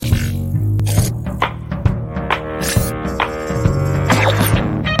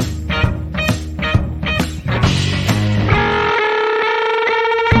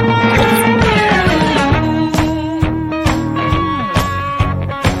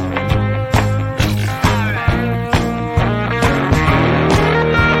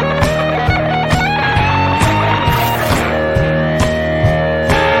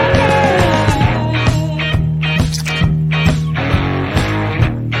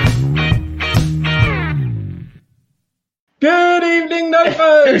evening,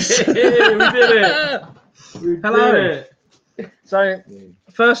 Nofos! We did it. Hello. So,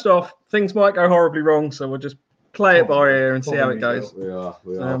 first off, things might go horribly wrong, so we'll just play it by ear and see how it goes. We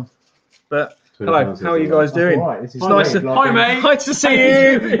are. But hello, how are you guys doing? Right, It's nice to Hi, mate. Nice to see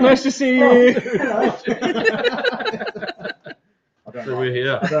you. Nice to see you. So we're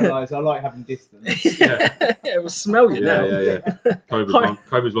here. I don't like. I like having distance. Yeah. It will smell you now. Yeah.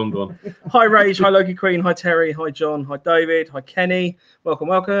 COVID's long gone. Hi Rage, hi Loki Queen, hi Terry, hi John, hi David, hi Kenny.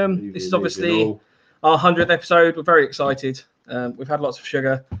 Welcome. This is obviously our 100th episode. We're very excited. We've had lots of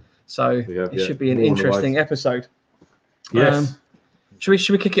sugar, so it should be an interesting episode. Yes. Should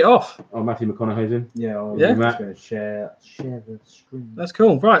we kick it off? Oh, Matthew McConaughey's in. Yeah, I'm Yeah? just going to share the screen. That's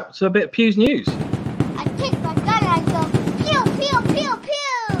cool. Right, so a bit of Pew's news. I kick my gun and I go, pew, pew, pew,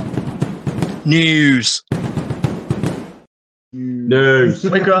 pew. News. News.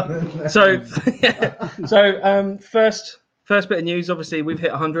 We've got first bit of news. Obviously, we've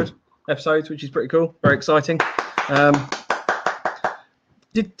hit 100 episodes, which is pretty cool. Very exciting.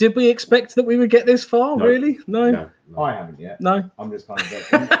 Did we expect that we would get this far? No. Really? No. I haven't yet. No. I'm just kind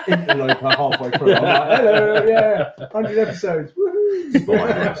of interloper halfway through. I'm like, hello, yeah, 100 episodes.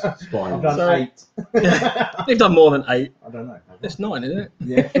 Woohoo! Spine. I've done So- 8. We've done more than 8. I don't know. It's 9, isn't it?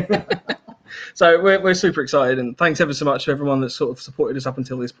 Yeah. So we're super excited, and thanks ever so much to everyone that's sort of supported us up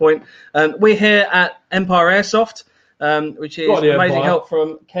until this point. We're here at Empire Airsoft, which is Got the amazing Empire. help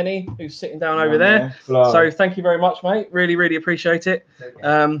from Kenny, who's sitting down over there. So thank you very much, mate. Really, really appreciate it.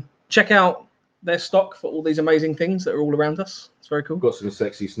 Check out their stock for all these amazing things that are all around us. It's very cool. Got some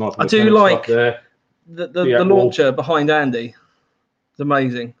sexy sniper. I do mechanic like- stuff there. The Yeah, launcher behind Andy. It's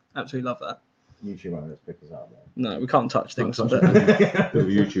amazing. Absolutely love that. YouTube won't let's pick us up No, we can't touch things. Can't touch but- Bit of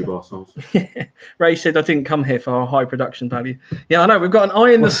YouTube ourselves. Ray said, I didn't come here for our high production value. Yeah, I know. We've got an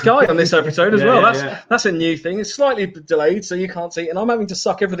eye in the sky on this episode as well. That's a new thing. It's slightly delayed, so you can't see it. And I'm having to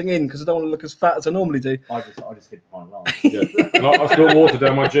suck everything in because I don't want to look as fat as I normally do. I just hid behind line. Yeah. And I spilled water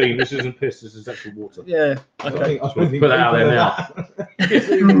down my jean. This isn't piss. This is actual water. Yeah. Okay. Put that out there now.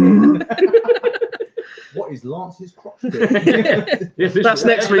 What is Lance's crotch Yes, That's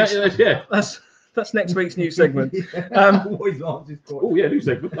next week's. Yeah. That's next week's new segment. What is Lance's crotch? Oh yeah, new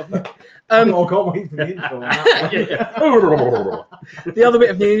segment. Love that. I can't wait for the intro on that one. The other bit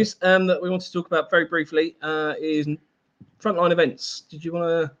of news that we want to talk about very briefly is frontline events. Did you want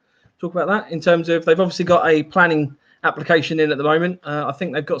to talk about that in terms of they've obviously got a planning application in at the moment? I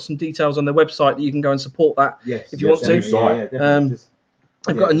think they've got some details on their website that you can go and support that. Yes, If you want to. Yeah, definitely.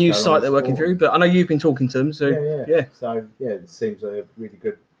 They've got a new go on site they're working support. through, but I know you've been talking to them, so yeah. So it seems a really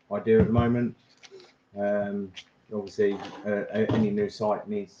good idea at the moment. Obviously, any new site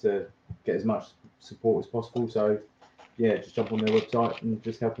needs to get as much support as possible. So yeah, just jump on their website and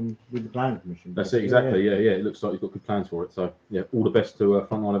just help them with the planning permission. That's it, exactly. Yeah. It looks like you've got good plans for it. So yeah, all the best to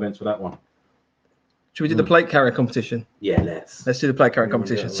frontline events for that one. Should we do the plate carrier competition? Yeah, let's. Let's do the plate carrier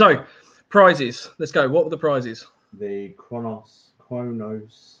competition. Yeah. So, prizes. Let's go. What were the prizes? The Chronos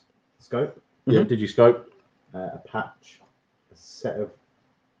scope, Yeah, Digiscope. a patch, a set of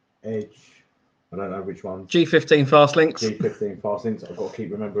Edge. I don't know which ones. G15 fast links. G15 fast links. I've got to keep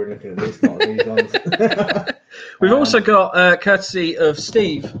remembering looking at this, not these ones. We've also got courtesy of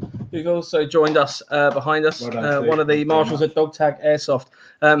Steve, who's also joined us behind us. Well done, Steve. One of the Thank you marshals very at Dog Tag Airsoft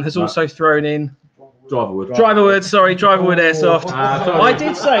has also thrown in Driverwood. Driverwood Airsoft.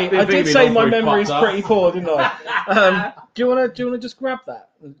 sorry. I did say my memory is pretty poor, didn't I? Do you want to just grab that?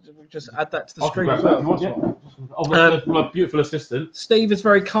 Just add that to the screen as well. My beautiful assistant. Steve has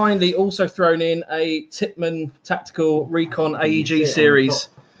very kindly also thrown in a Tipman Tactical Recon AEG series,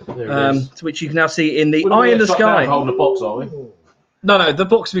 There it is. to which you can now see in the Wouldn't eye we in the have shut down sky. holding the box, are we? No, the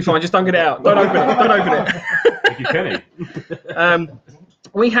box will be fine. Just don't get it out. Don't open it. Don't open it. Thank you, Kenny.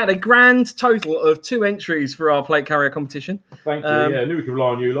 We had a grand total of 2 entries for our plate carrier competition. Thank you. Um, Knew we could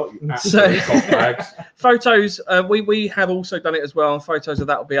rely on you lot. You so- absolute cock bags. Photos, we have also done it as well. And photos of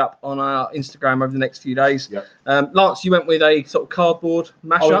that will be up on our Instagram over the next few days. Yep. Lance, you went with a sort of cardboard I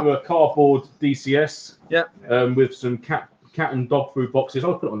went mashup. with a cardboard DCS. Yeah. With some cat and dog food boxes.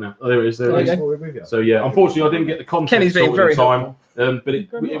 I'll put it on now. Oh, there it is. There There it you is. go. So yeah, unfortunately, I didn't get the content Kenny's being sorted very in time. helpful. But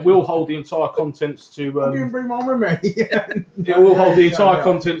it will hold the entire contents to. I didn't bring mine with me. It will hold the entire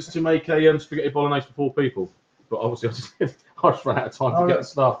contents to make a spaghetti bolognese for 4 people. But obviously, I just ran out of time to get the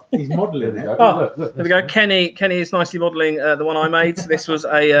stuff. He's modelling it. Oh, there we go. Kenny is nicely modelling the one I made. So this was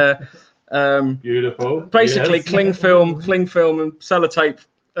a Beautiful. basically Yes. cling film and sellotape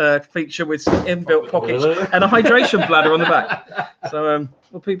feature with some inbuilt pockets and a hydration bladder on the back. So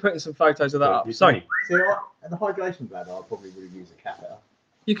we'll be putting some photos of that up. So See, the hydration bladder, I probably would have used a catheter.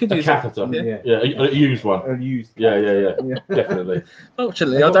 You could A use catheter. it. Yeah. Yeah, a used one. A used. Yeah, Yeah. definitely.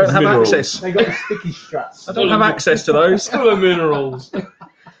 Fortunately, They've I got don't have minerals. access. They got the sticky straps. I don't have access to those. Full of minerals.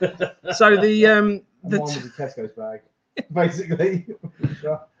 So the And mine was a Tesco's bag, basically.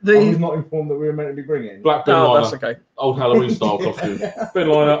 I was not informed that we were meant to be bringing. Black bin oh, liner, that's okay. old Halloween style costume. Bin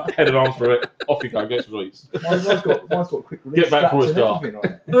liner, head and arms for it. Off you go, get some sweets. Mine's got quick release Get back before it's straps dark. and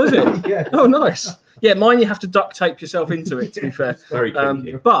everything Oh, is it? on it. Yeah. Oh, nice. Yeah, mine you have to duct tape yourself into it. To be fair. Very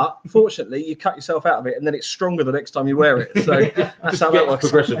kinky. But fortunately, you cut yourself out of it, and then it's stronger the next time you wear it. So that's how that Gets works.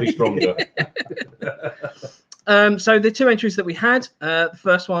 progressively stronger. So the two entries that we had, the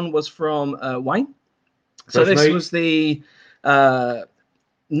first one was from Wayne. So Fresh this meat. was the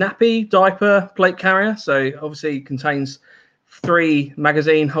nappy diaper plate carrier. So obviously it contains 3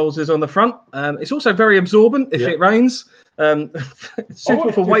 magazine holders on the front. It's also very absorbent if Yeah. it rains. It's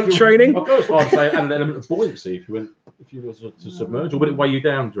suitable for weight training. I'll go as far as to say it had an element of buoyancy if you were to submerge, or would it weigh you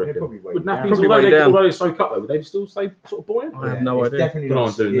down, do you Yeah, reckon? probably weigh Would you down. nappies, Probably weigh you down. although they soak up though, would they still stay sort of buoyant? I have no it's idea. Definitely But not.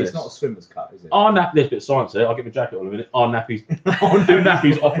 I'm doing It's this. not a swimmer's cut, is it? Are nappies, there's a bit of science there, I'll get my jacket on in a minute. Are nappies, do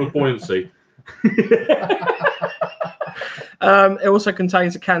nappies offer buoyancy? It also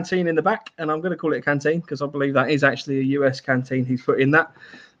contains a canteen in the back, and I'm going to call it a canteen because I believe that is actually a US canteen he's put in that.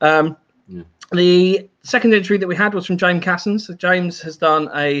 Yeah. The second entry that we had was from James Cassens. So James has done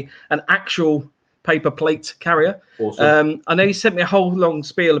an actual paper plate carrier. Awesome. I know he sent me a whole long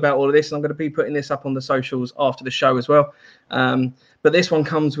spiel about all of this, and I'm going to be putting this up on the socials after the show as well. But this one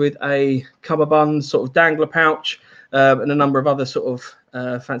comes with a cummerbund sort of dangler pouch and a number of other sort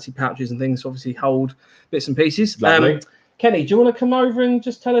of fancy pouches and things to obviously hold bits and pieces. Lovely. Kenny, do you want to come over and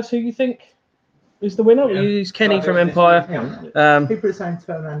just tell us who you think is the winner? Yeah. We use Kenny from Empire. Hang on. Um, People are saying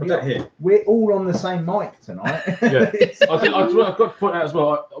turn around. Put that here. We're all on the same mic tonight. Yeah. I've got to point out as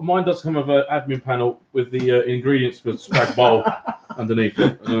well, mine does come with an admin panel with the ingredients for spag bowl underneath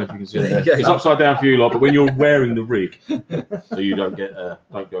it. I don't know if you can see it there. Yeah. It's upside down for you lot, but when you're wearing the rig, so you don't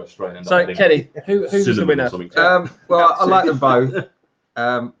go astray and end up so, adding Kenny, who's the cinnamon or winner? something to it. Well, I like them both,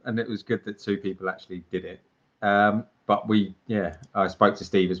 and it was good that 2 people actually did it. But I spoke to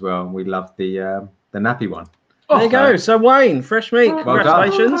Steve as well, and we loved the nappy one. There you go. So, Wayne, fresh meat. Well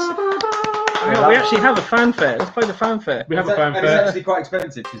Congratulations. We actually have a fanfare. Let's play the fanfare. We have a And it's fanfare. actually quite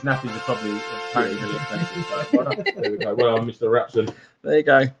expensive because nappies are probably apparently really expensive. So well done. There we go. Well, Mr. Rapson. There you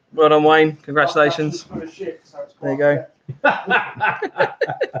go. Well done, Wayne. Congratulations. There you go.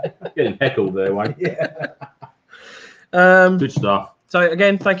 Getting heckled there, Wayne. Yeah. Good stuff. So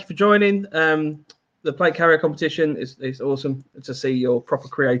again, thank you for joining. The plate carrier competition is awesome to see your proper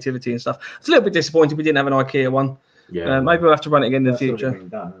creativity and stuff. It's a little bit disappointed we didn't have an IKEA one. Yeah. Maybe we'll have to run it again in the That's already future. been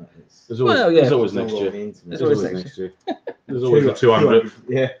done, isn't it? It's- There's always, Well, yeah. there's always it's all next on year. the internet. There's There's always always next next year. There's always the 200.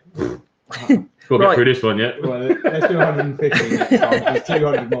 Yeah. Got to Right. get through this one yet. Well, let's do 150 next time because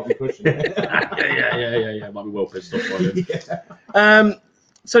 200 might be pushing it. yeah. Might be well pissed off by then.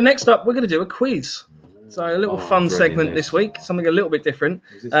 So next up, we're going to do a quiz. So a little fun dreading segment this. this week, something a little bit different.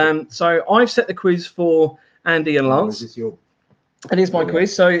 Is this So I've set the quiz for Andy and your- is Lance. this your? It is my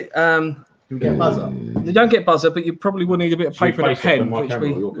quiz. So Do we get a buzzer? you don't get buzzer, but you probably will need a bit of Should we paper and a face it pen, on my which camera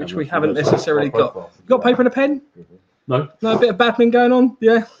we or your which camera? we haven't That's necessarily my got. profile. You got paper and a pen? No. No, a bit of badminton going on.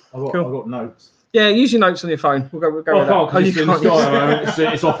 Yeah. I've Cool. got notes. Yeah, use your notes on your phone. We'll go Oh, with I that. can't because it's you in the can't sky use- at the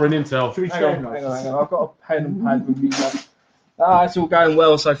moment. It's offering intel. Should we Hang share on, notes? hang on. I've got a pen and pad with you guys. It's all going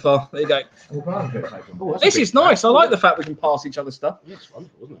well so far. There you go. We'll go on a bit later. Oh, that's This a big is nice. I pack. like the fact we can pass each other stuff. Yeah, it's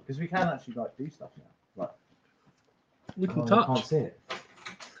wonderful, isn't it? Because we can actually like do stuff now. Like, We can I touch. can't see it.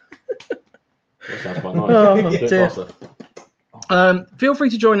 That sounds quite nice. Oh, Bit dear. faster. Feel free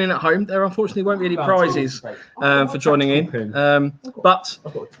to join in at home. There unfortunately won't be any prizes for joining in. But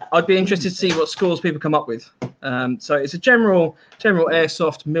I've got a tap. I'd be interested to see what scores people come up with. So it's a general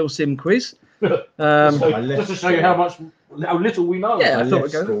airsoft milsim quiz. Just to show you how little we know. Yeah. I I thought left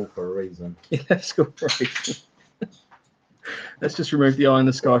we'd go- school for a reason. Let's go. Right. Let's just remove the eye in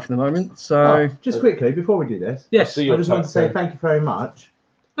the sky for the moment. So Just quickly, before we do this, yes, See I your just want to say tap. thank you very much.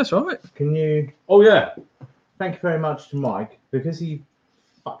 that's all right. Can you Oh yeah. thank you very much to Mike because he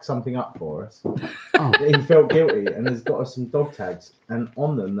fucked something up for us. Oh. He felt guilty and has got us some dog tags, and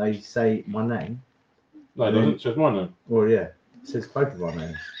on them they say my name. No, it doesn't. It's just mine then. Well, yeah, it says both of our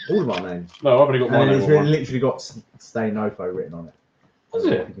names, all of our names, No, I've only got and one then name. it's on mine. literally got "Stay Nofo" written on it. Is I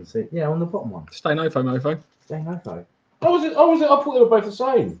don't know it? if you can see? Yeah, on the bottom one. Stay nofo mofo. "Stay Nofo." Oh, was it? I thought they were both the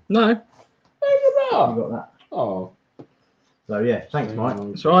same. No, You got that. Oh. So yeah, thanks, Mike.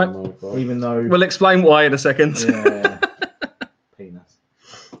 That's all right. Even though, we'll explain why in a second. yeah, penis.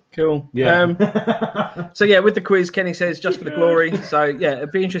 Cool. Yeah. So yeah, with the quiz, Kenny says just for the glory. So yeah,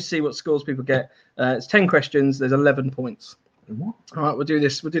 it'd be interesting to see what scores people get. It's 10 questions. There's 11 points. What? All right, we'll do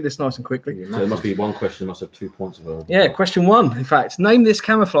this. We'll do this nice and quickly. So there must be one question. Must have 2 points available. Yeah, question 1. In fact, name this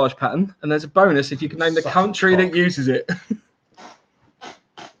camouflage pattern, and there's a bonus if you can name the Such a country that cock. uses it.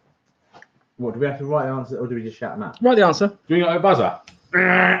 What, do we have to write the answer or do we just shout them out? Write the answer. Do you got a buzzer?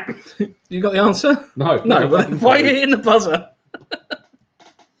 You got the answer? No. No. Why are you hitting the buzzer? I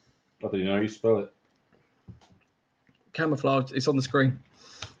don't even know how you spell it. Camouflage. It's on the screen.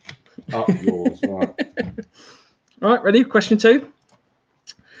 Up yours. Right. All right, ready? Question 2.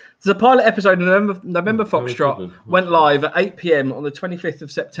 The pilot episode of November Foxtrot went live at 8 p.m. on the 25th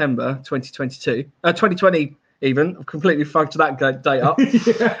of September 2022. 2020 even. I've completely fucked that date up.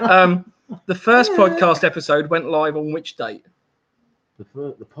 The first podcast episode went live on which date?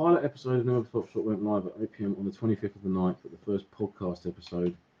 The pilot episode of November Foxtrot went live at 8 p.m. on the 25th of the 9th, but the first podcast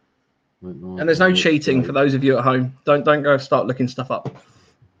episode went live. And there's no on which cheating date? for those of you at home. Don't go start looking stuff up.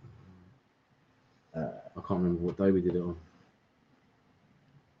 I can't remember what day we did it on.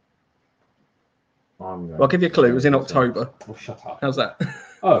 Well, I'll give you a clue. It was in October. Oh, shut up. How's that?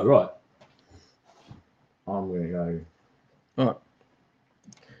 Oh, right. I'm going to go. All right.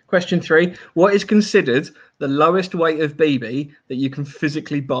 Question 3. What is considered the lowest weight of BB that you can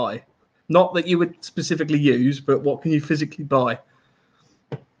physically buy? Not that you would specifically use, but what can you physically buy?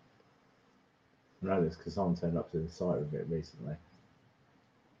 I know this because someone turned up to the site with it recently.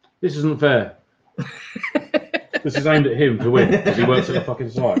 This isn't fair. This is aimed at him to win because he works at the fucking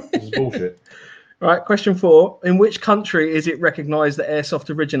site. This is bullshit. All right. Question 4. In which country is it recognised that airsoft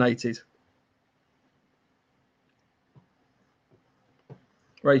originated?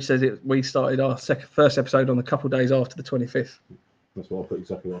 Rage says we started our first episode on a couple of days after the 25th. That's what I put,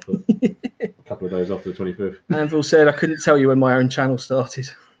 exactly what I put. A couple of days after the 25th. Anvil said I couldn't tell you when my own channel started.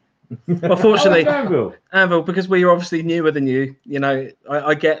 Unfortunately, Danville. Anvil, because we are obviously newer than you, you know,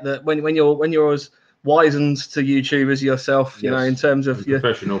 I get that when you're as wizened to YouTube as yourself, you know, in terms of your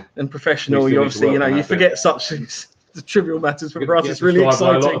Professional. and professional, We you still need to obviously, work you know, on you that forget such things, the trivial matters, but for us, Get it's really described by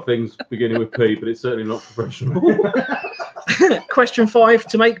a lot exciting. of things beginning with P, but it's certainly not professional. Question 5.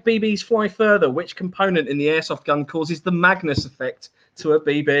 To make BBs fly further, which component in the airsoft gun causes the Magnus effect to a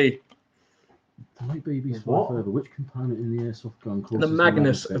BB? To make BBs fly What? further, which component in the airsoft gun causes The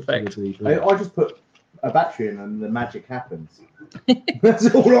Magnus to effect. the BB? I just put a battery in and the magic happens.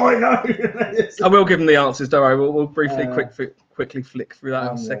 That's all I know. I will give them the answers, don't worry. We'll briefly, Uh, quickly flick through that in a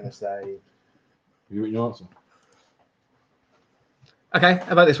I'm going second. to say. Have you written your answer? Okay,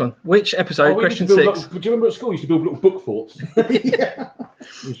 how about this one? Which episode? Question 6. Do you remember at school you used to build little book forts? Yeah.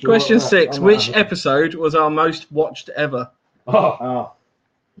 You sure Question about that? 6. I might Which have it. episode was our most watched ever? Oh, Oh,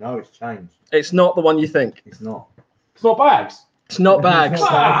 no, it's changed. It's not the one you think. It's not. it's not bags. It's not bags. It's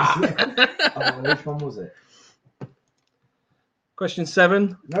not bags. Oh, which one was it? Question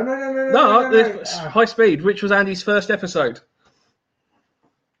 7. No. It's high speed. Which was Andy's first episode?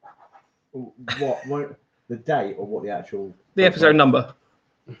 What? The date or what the actual? The episode number.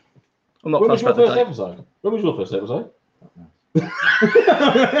 I'm not When was fussed your about first the date. episode? When was your first episode?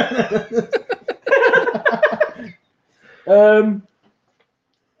 I'm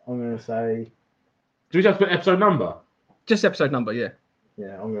going to say. Do we just put episode number? Just episode number, yeah.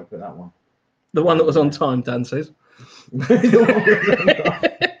 Yeah, I'm going to put that one. The one that was on time, Dan says.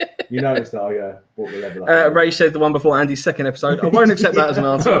 You noticed that I bought the level up. Ray said the one before Andy's second episode. I won't accept that as an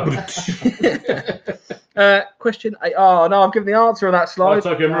answer. Question 8. Oh, no, I've given the answer on that slide.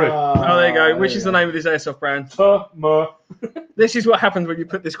 Tokyo Marine. Oh, there you go. Which is the name of this airsoft brand? This is what happens when you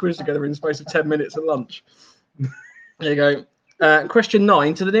put this quiz together in the space of 10 minutes at lunch. There you go. Question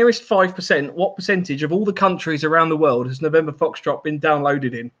 9. To the nearest 5%, what percentage of all the countries around the world has November Foxtrot been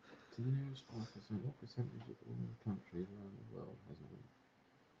downloaded in? To the nearest 5%, what percentage of all the countries around the world has it?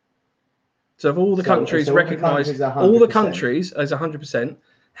 So of all the countries all the recognised, countries are all the 100%. countries as 100%,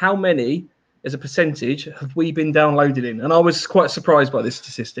 how many as a percentage have we been downloaded in? And I was quite surprised by this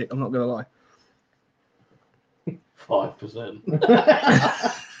statistic, I'm not going to lie.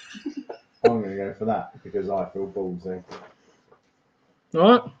 5%. I'm going to go for that because I feel ballsy. All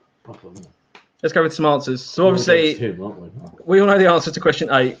right, let's go with some answers. So obviously, Him, aren't we? we all know the answer to question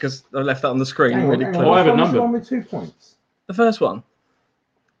 8 because I left that on the screen. Hang on, Really hang clear. on. I have a Which one's number. the one with 2 points. The first one.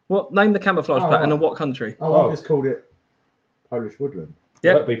 What name the camouflage Oh, pattern right. and what country? Oh, Oh. I just called it Polish woodland.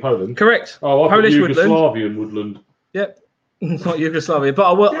 Yep. That'd be Poland. Correct. Oh, I Polish put woodland. Yugoslavian woodland. Yep. Not Yugoslavia, but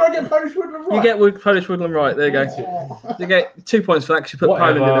I will. Did I get Polish woodland right? You get Polish woodland right. There you go. Oh. You get 2 points for that because you put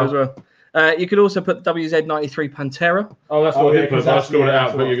Whatever. Poland in there as well. You could also put WZ-93 Pantera. Oh, that's Oh, what I yeah, did put. 'cause I that's- scored it yeah, out,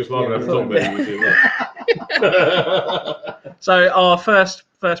 that's but what- Yugoslavia yeah, had So our first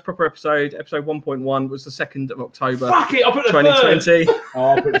proper episode 1.1, was the 2nd of October, Fuck it, I put the third. 2020. Oh,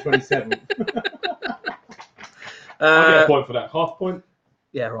 I'll put 27. I get a point for that. Half point.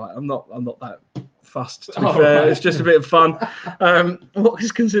 Yeah, right. I'm not that fussed. To be Oh, fair, right. it's just a bit of fun. What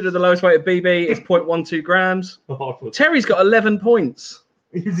is considered the lowest weight of BB is 0.12 grams. Terry's got 11 points.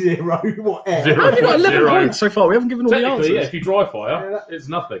 0. What? Air? Zero. How have you got 11 Zero. points so far? We haven't given all the Technically, yeah, answers. if you dry fire, it's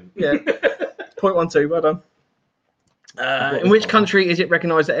nothing. Yeah. 0.12. Well done. In which country is it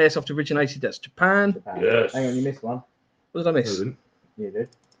recognised that airsoft originated? That's Japan. Yes. Hang on, you missed one. What did I miss? Didn't. You did.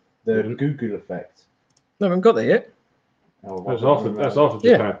 The Didn't. Google effect. No, I haven't got there yet. Oh, That's after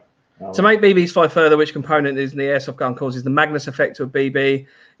Yeah. Japan. Oh, To make BBs fly further, which component is in the airsoft gun causes the Magnus effect of BB?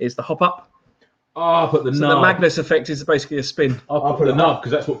 Is the hop up. Oh, but the So nub. the Magnus effect is basically a spin. I'll put the nub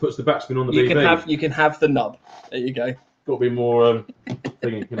because that's what puts the backspin on the You BB. can have the nub. There you go. Got to be more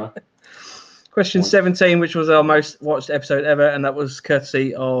thingy, you know. Question 17, which was our most watched episode ever, and that was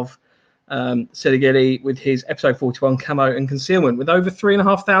courtesy of Sidigili with his episode 41 camo and concealment, with over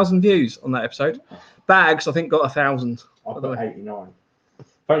 3,500 views on that episode. Bags, I think, got 1,000. I put 89.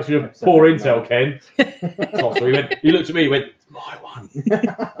 Thanks for your poor intel, Ken. Oh, so he looked at me, he went, "It's my one."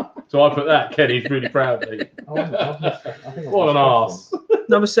 So I put that. Kenny's really proud of me. What an arse.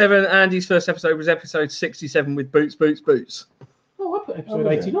 Number 7, Andy's first episode was episode 67 with Boots. Oh, I put episode Oh,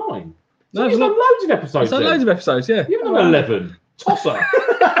 yeah. 89. No, So it's you've not- done loads of episodes. It's done loads of episodes, yeah. You've done 11. Tosser.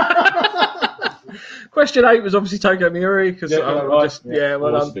 Question 8 was obviously Tokyo Miuri, because well That's a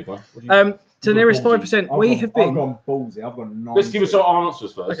done. big one. What do you- To nearest Ballsy. 5%, we have I've been. gone ballsy. I've gone 90. Let's give us our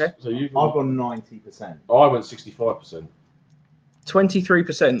answers first. Okay. So you. I've gone 90%. I went 65%.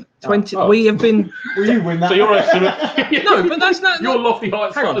 23%. 20. Oh. We have been. Will you win that? So your estimate. No, but that's not. Your lofty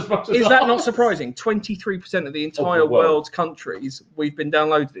heights Hang aren't on. as much as Is that ours. not surprising? 23% of the entire the world. world's countries we've been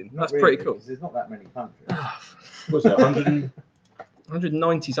downloaded in. Not That's really, pretty cool. because there's not that many countries. What's that? 100.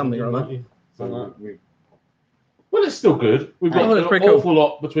 190 something like that. Something like that. we, Well, it's still good. We've got Oh, that's an pretty cool. awful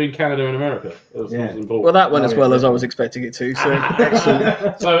lot between Canada and America. That's Yeah. important. Well, that went Oh, as yeah, well as I definitely. was expecting it to. So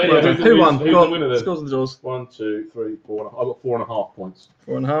excellent. So anyway, Well done. Who won? Who's Go the on. winner then? Scores on the doors. 1, 2, 3, 4. I've got 4.5 points.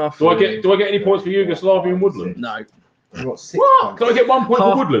 4.5. Do I get any points for Yugoslavia and Woodland? No. we've got 6 What? points. Can I get 1 point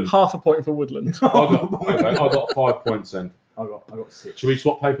for Woodland? Half a point for Woodland. I got 5 points then. I got 6. Should we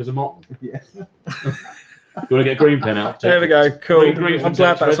swap papers and mark them? Yeah. You want to get a green pen out? There we go. Cool. Green for I'm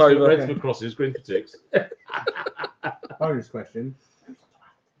glad ticks, that's red over. Red for crosses, green for ticks. Bonus question.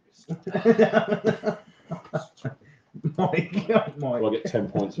 Mike. Do I get 10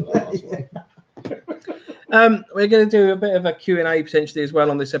 points for that? That's one. We're going to do a bit of a Q&A potentially as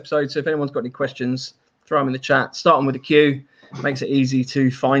well on this episode. So if anyone's got any questions, throw them in the chat. Starting with a Q makes it easy to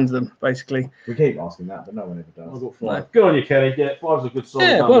find them, basically. We keep asking that, but no one ever I've does. got 5. Good on you, Kenny. Yeah, 5's a good solid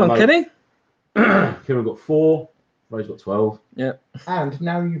Yeah, number, well done, mate. Kenny. Kieran got 4. Ray's got 12. And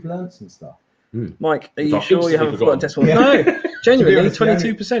now you've learned some stuff. Mike, are Which you I've sure you instantly haven't forgotten decimal? Yeah. No, genuinely, To be honest,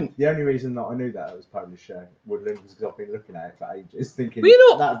 22%. The only reason that I knew that it was Polish Woodland was because I've been looking at it for ages, thinking Were you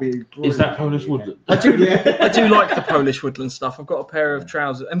not- that'd be. Is that brilliant. Polish Woodland? I do, Yeah. I do like the Polish woodland stuff. I've got a pair of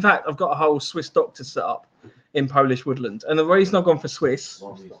trousers. In fact, I've got a whole Swiss doctor set up in Polish woodland. And the reason I've gone for Swiss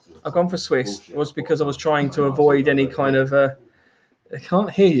was because I was trying to avoid any kind of. I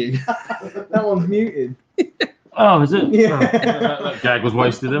can't hear you. That one's muted. Oh, is it? Yeah. That gag was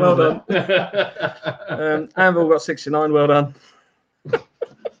wasted then, Well wasn't it? Anvil got 69. Well done.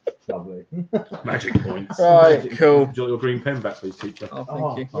 Lovely. Magic points. Right, cool. Would you like your green pen back, please, teacher? Oh,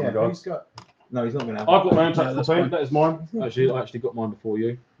 Oh, thank you. yeah, my God. who's got? No, he's not going to have I've got my own No, tactical that's pen. fine. That is mine. Actually, I actually got mine before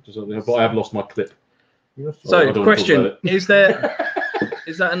you. But I have lost my clip. You lost I your- don't So, want to talk question: about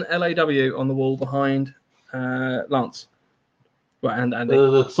Is that an LAW on the wall behind Lance? Right, and Andy.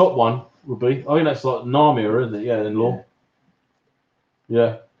 The top one would be. I think that's like Narmia, isn't it? Yeah, in law.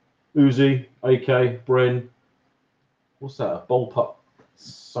 Yeah. Uzi, AK, Bren. What's that? A bullpup,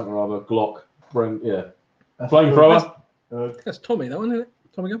 something or other. Glock, Bren. Yeah. That's Flamethrower. That's Tommy, though, isn't it?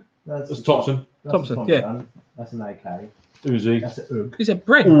 Tommy gun. That's Thompson. Thompson, yeah. That's an AK. Uzi. That's an UG. He said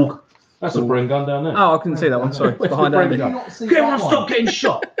Brent. Oog. That's a Bren gun down there. Oh, I couldn't see that one. Sorry, it's behind Brent Andy. gun. Not see Get that on, one. stop getting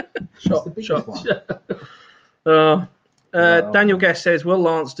shot. That's the Shot, biggest shot. one. Wow. Daniel Guest says, "Will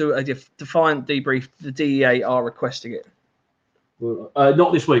Lance do a defiant debrief? The DEA are requesting it."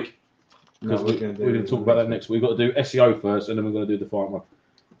 Not this week. No, Because we're going to talk about that next week. We've got to do SEO first, and then we're going to do the final one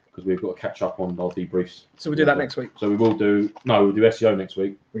because we've got to catch up on our debriefs. So we'll do that next week. So we will do. No, we'll do SEO next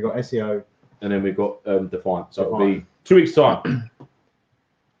week, We got SEO. and then we've got Defiant. So it'll Defiant. be 2 weeks' time.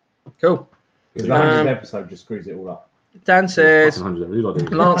 Cool. Because the 100th Um, episode just screws it all up. Dan says, Fucking hundreds of them. You've got to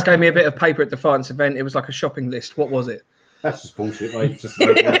do- "Lance gave me a bit of paper at Defiance event. It was like a shopping list. What was it?" That's just bullshit, mate. Just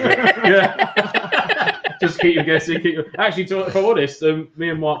yeah. Just keep you guessing. Actually, if I'm honest, me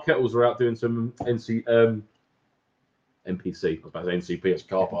and Mark Kettles were out doing some NPC. I was about to say NCP, it's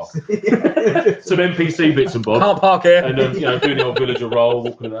car park. Some NPC bits and bobs. Can't park here. And you know, doing the old villager role,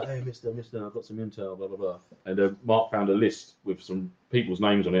 walking around, hey, mister, I've got some intel, blah, blah, blah. And Mark found a list with some people's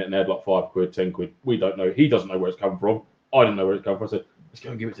names on it, and they had like £5, 10 quid. We don't know. He doesn't know where it's come from. I didn't know where it's come from. I said, let's go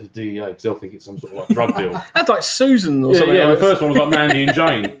and give it to the DEA, because they'll think it's some sort of like drug deal. That's like Susan or something. Yeah, like the first one was like Mandy and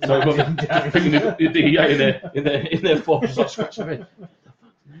Jane. So we've got picking the DEA in their box, just like scratching their head. What the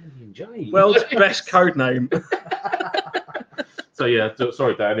fuck's Mandy and Jane? World's best code name. So yeah,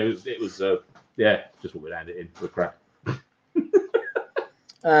 sorry Dan, it was yeah, just what we landed in. We're crap.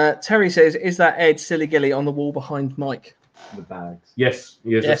 Terry says, "Is that Ed Silly Gilly on the wall behind Mike?" The bags. Yes,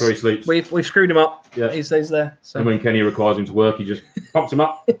 that's where he sleeps. We've screwed him up. Yeah. He stays there. So. And when Kenny requires him to work, he just pops him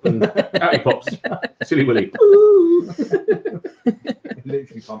up and out he pops. Silly Willy.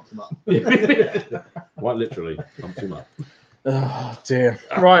 Literally pumps them up. Quite literally pumps him up. Oh dear.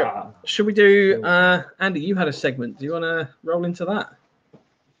 Right. Should we do Andy, you had a segment. Do you want to roll into that?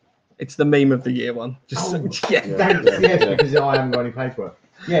 It's the meme of the year one. Just Yes, because I haven't got any paperwork.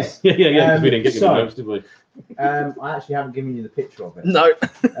 Yes. Yeah. Because we didn't get you the notes, did we? I actually haven't given you the picture of it. No.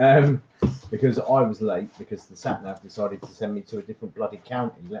 Because I was late because the sat nav decided to send me to a different bloody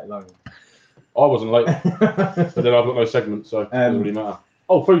county, let alone. I wasn't late, but then I've got no segment, so it doesn't really matter.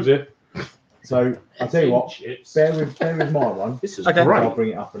 Oh, food's here. So I'll tell you what. Chips. Bear with my one. This is Okay. great. I'll bring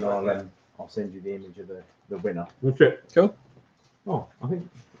it up and I'll send you the image of the winner. One chip. Cool. Oh, I think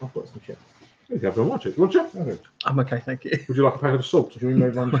I've got some chips. You have one chip. You want a chip? Okay. I'm okay, thank you. Would you like a packet of salt? Should we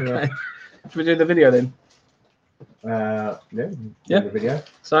move on to Okay. Should we do the video then? yeah. Yeah. The video.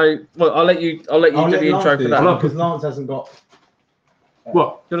 So, well, I'll let you do the intro for that. Because Lance hasn't got.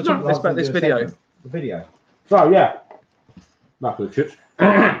 What? You want to talk Lance about will this do a video? segment. The video. So yeah, back to the chips.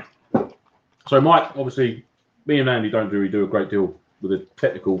 So Mike, obviously, me and Andy don't really do a great deal with the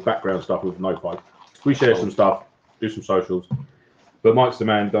technical background stuff with NoFi. We share some stuff, do some socials, but Mike's the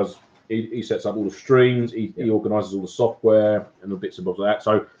man. He sets up all the streams, he organises all the software and the bits and bobs like that.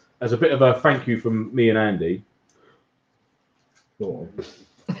 So as a bit of a thank you from me and Andy, Well,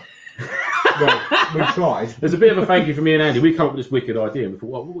 we tried. there's a bit of a thank you from me and Andy. We come up with this wicked idea, and we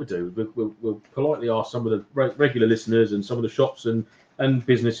thought, what we'll do, we'll politely ask some of the regular listeners and some of the shops and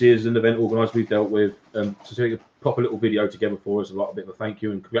businesses and event organisers we've dealt with to take a proper little video together for us, a bit of a thank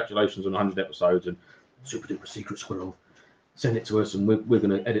you and congratulations on 100 episodes and super duper secret squirrel. Send it to us, and we're going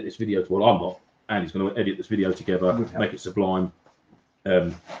to edit this video. Well, I'm not. Andy's going to edit this video together, make it sublime.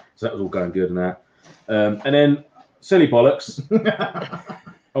 So that was all going good and that. And then silly bollocks.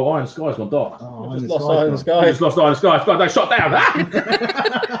 Oh, Iron Sky's gone dark. Oh, Just lost Iron Sky. Just lost Iron Sky. They shot down.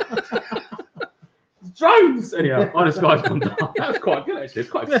 Drones! Anyhow, Iron Sky's gone dark. That was quite good, actually.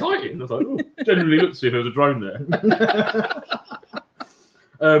 It's quite exciting. I was like, oh, genuinely looked to see if there was a drone there.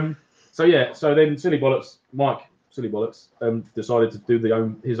 So then Silly Bollocks, Mike, Silly Bollocks, decided to do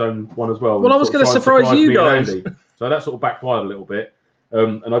his own one as well. Well, I was going to surprise you me and guys. Andy. So that sort of backfired a little bit.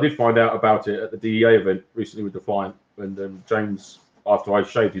 And I did find out about it at the DEA event recently with Defiant, when James, after I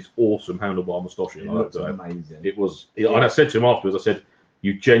shaved his awesome handlebar moustache, It looked amazing. it was. And I said to him afterwards, I said,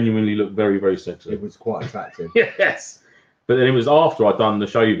 "You genuinely look very, very sexy." It was quite attractive. Yes. But then it was after I'd done the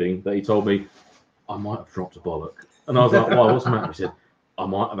shaving that he told me I might have dropped a bollock. And I was like, why? What's the matter? He said, I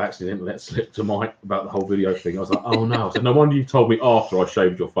might have accidentally let slip to Mike about the whole video thing. I was like, oh no. I said, no wonder you told me after I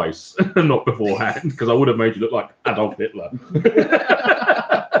shaved your face and not beforehand, because I would have made you look like Adolf Hitler.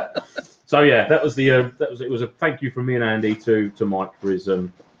 So yeah, it was a thank you from me and Andy to Mike for his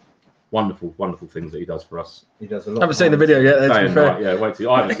wonderful things that he does for us. He does a lot. I haven't seen the video yet. Day To be and fair. night, yeah, wait till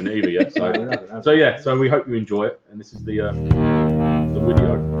I haven't seen it either yet. So we hope you enjoy it, and this is the video.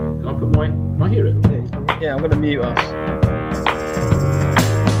 Can I hear it? Yeah, I'm going to mute us.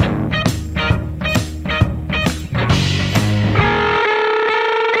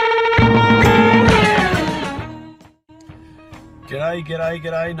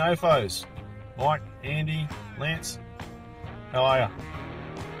 G'day, nofos. Mike, Andy, Lance, how are ya?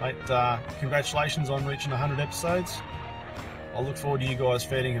 Mate, congratulations on reaching 100 episodes. I look forward to you guys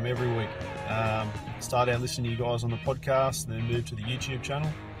feeding them every week. Start out listening to you guys on the podcast, and then move to the YouTube channel.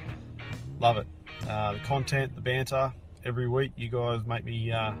 Love it. The content, the banter, every week. You guys make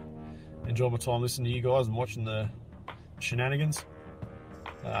me enjoy my time listening to you guys and watching the shenanigans.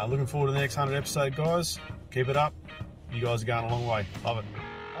 Looking forward to the next 100 episode, guys. Keep it up. You guys are going a long way. Love it.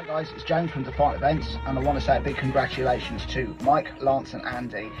 Hi guys, it's James from Defiant Events, and I want to say a big congratulations to Mike, Lance and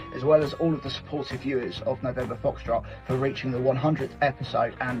Andy, as well as all of the supportive viewers of November Foxtrot for reaching the 100th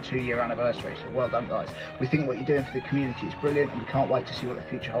episode and 2-year anniversary. So well done guys. We think what you're doing for the community is brilliant, and we can't wait to see what the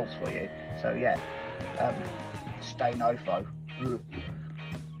future holds for you. So yeah, stay nofo.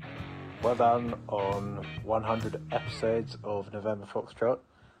 well done on 100 episodes of November Foxtrot.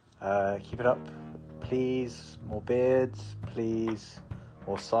 Keep it up, please. More beards, please.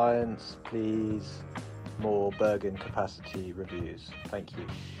 More science, please. More Bergen capacity reviews. Thank you.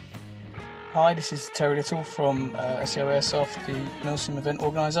 Hi, this is Terry Little from SEO Airsoft, the Milsim event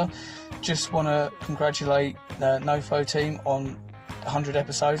organiser. Just want to congratulate the NoFo team on 100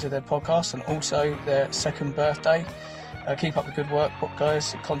 episodes of their podcast and also their second birthday. Keep up the good work,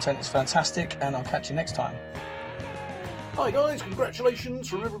 guys. The content is fantastic, and I'll catch you next time. Hi guys, congratulations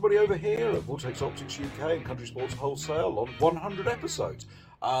from everybody over here at Vortex Optics UK and Country Sports Wholesale on 100 episodes.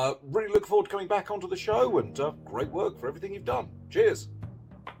 Really look forward to coming back onto the show, and great work for everything you've done. Cheers.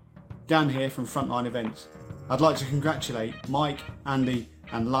 Dan here from Frontline Events. I'd like to congratulate Mike, Andy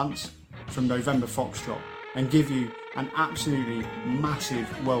and Lance from November Foxtrot and give you an absolutely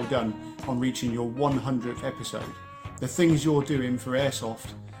massive well done on reaching your 100th episode. The things you're doing for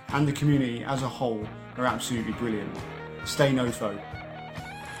Airsoft and the community as a whole are absolutely brilliant. Stay NoFo.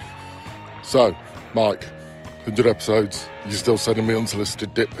 So, Mike, 100 episodes, you're still sending me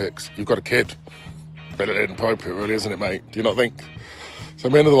unsolicited dick pics. You've got a kid. Bit inappropriate, really, isn't it, mate? Do you not think? So,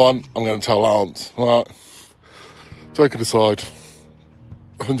 at the end of the one, I'm going to tell Lance, right, take it aside.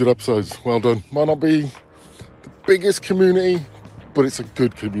 100 episodes, well done. Might not be the biggest community, but it's a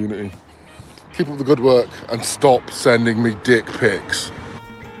good community. Keep up the good work and stop sending me dick pics.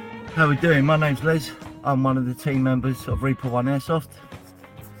 How are we doing? My name's Les. I'm one of the team members of Reaper One Airsoft.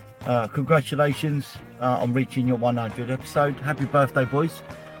 Congratulations on reaching your 100th episode. Happy birthday, boys,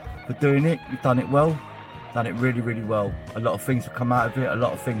 for doing it. You've done it well. Done it really, really well. A lot of things have come out of it. A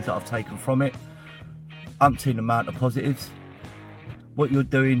lot of things that I've taken from it. Umpteen amount of positives. What you're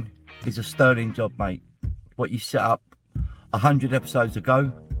doing is a sterling job, mate. What you set up 100 episodes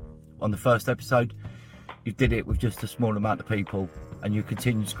ago, on the first episode, you did it with just a small amount of people, and you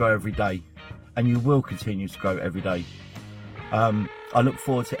continue to grow every day, and you will continue to grow every day. I look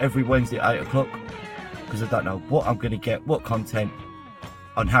forward to every Wednesday at 8 o'clock because I don't know what I'm going to get, what content,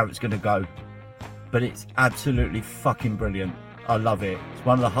 and how it's going to go, but it's absolutely fucking brilliant. I love it. It's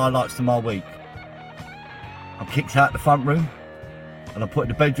one of the highlights of my week. I'm kicked out the front room and I'm put in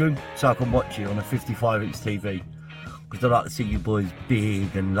the bedroom so I can watch it on a 55-inch TV. Because I like to see you boys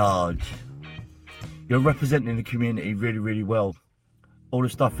big and large. You're representing the community really, really well. All the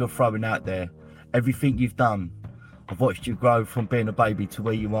stuff you're throwing out there, everything you've done. I've watched you grow from being a baby to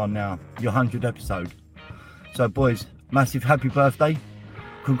where you are now, your 100th episode. So boys, massive happy birthday.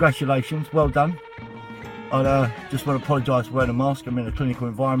 Congratulations, well done. I just want to apologise for wearing a mask. I'm in a clinical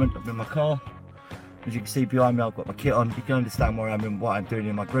environment, I'm in my car. As you can see behind me, I've got my kit on. You can understand where I am and what I'm doing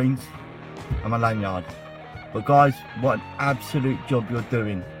in my greens and my lanyard. But guys, what an absolute job you're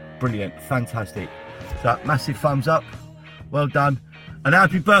doing. Brilliant, fantastic. So massive thumbs up, well done. And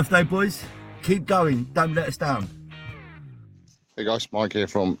happy birthday, boys. Keep going, don't let us down. Hey guys, Mike here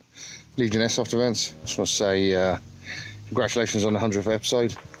from Legion Airsoft Events. Just want to say congratulations on the 100th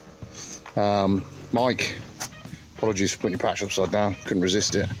episode. Mike, apologies for putting your patch upside down, couldn't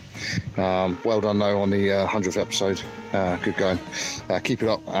resist it. Well done though on the 100th episode, good going. Keep it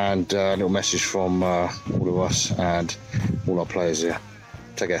up, and a little message from all of us and all our players here.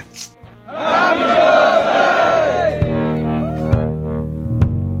 Take care. Happy birthday!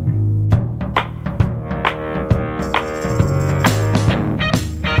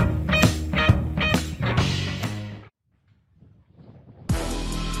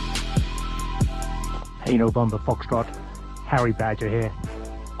 Hey November Foxtrot, Harry Badger here.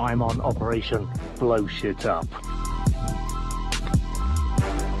 I'm on Operation Blow Shit Up.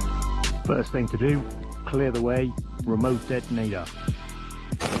 First thing to do, clear the way, remote detonator.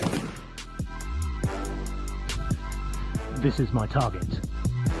 This is my target.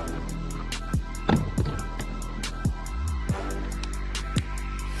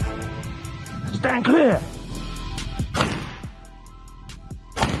 Stand clear!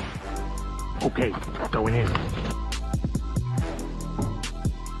 Okay, going in.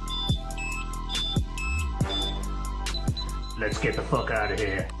 Let's get the fuck out of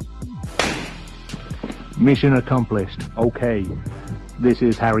here. Mission accomplished. Okay. This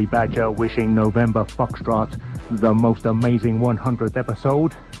is Harry Badger wishing November Foxtrot the most amazing 100th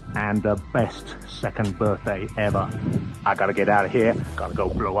episode and the best second birthday ever. I gotta get out of here. Gotta go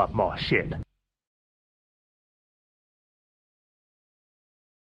blow up more shit.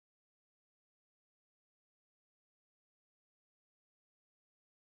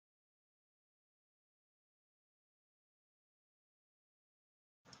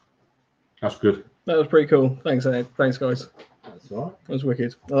 That's good. That was pretty cool. Thanks, Ed. Thanks, guys. That's all right. That was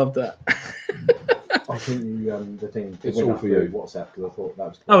wicked. I loved that. I think you, the thing. It's went all up for through you. WhatsApp because I thought that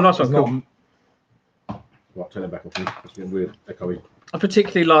was. Oh, nice it's one. not- Cool. Right, turn it back off. It's getting weird, echoey. I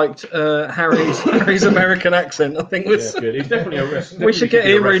particularly liked Harry's American accent. I think was. Yeah, good. He's definitely a risk. We should get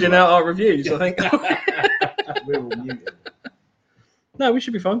him reading out our reviews. I think. We're all muted. No, we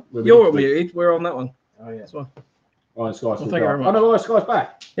should be fine. We're You're muted. muted. We're on that one. Oh yeah. That's fine. Iron Sky's Well, still thank you going. very Oh no, Iron Sky's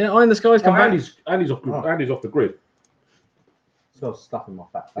back. Yeah, Iron the Sky's come back. Andy's off. Andy's off the grid. Still stuff in my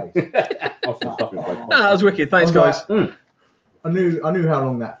fat face. I'll still stuff in face. Ah, that was wicked. Thanks, I was guys. like, I knew how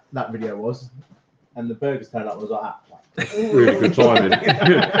long that video was, and the burgers turned up. I was like, Really good timing.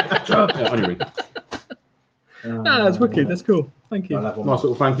 Yeah, on your ring. Ah, that's wicked. That's cool. Thank you. Nice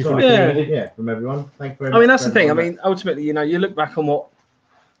little thank you from the Yeah. community. Yeah, from everyone. Thank you very much. I mean, that's the for thing. I everyone mean, ultimately, you look back on what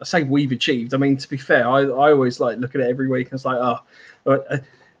I say we've achieved. I mean, to be fair, I always like look at it every week and it's like,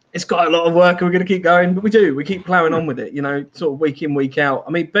 it's got a lot of work and we're going to keep going, but we do. We keep ploughing on with it, sort of week in, week out. I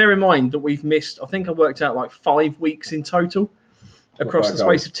mean, bear in mind that we've missed, I think I worked out like 5 weeks in total across the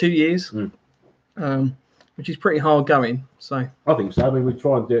space of 2 years, which is pretty hard going. So I think so. I mean, we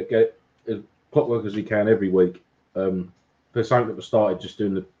try and get as clockwork as we can every week. There's something that was started just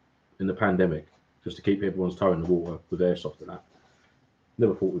in the pandemic, just to keep everyone's toe in the water with airsoft and that.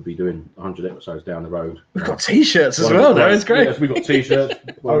 Never thought we'd be doing 100 episodes down the road. we've got T-shirts as well, though. It's great. Yes, we've got T-shirts.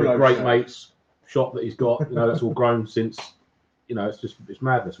 One of the great mates shop that he's got. That's all grown since. It's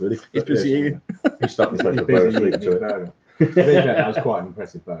madness, really. He's busy eating. He's stuck his He's burger busy sleep eating to his it. burger. That was quite an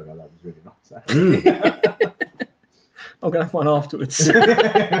impressive burger. That was really nice. I'm going to have one afterwards.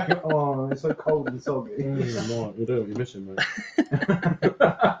 Oh, it's so cold and soggy. Right, we'll do what you're missing, mate.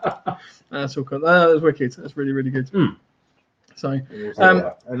 That's all cool. That was wicked. That's really, really good. So,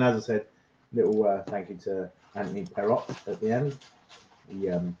 and as I said, little thank you to Anthony Perrott at the end. He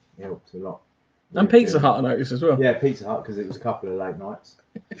helped a lot. and Pizza Hut, I noticed as well. Yeah, Pizza Hut, because it was a couple of late nights.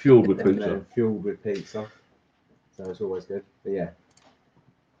 Fueled with And pizza. then fueled with pizza. So it's always good. But yeah,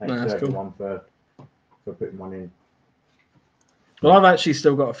 thanks No, to that's cool. everyone for putting one in. Well, I've actually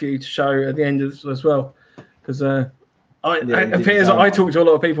still got a few to show at the end as well, because it appears that I talked to a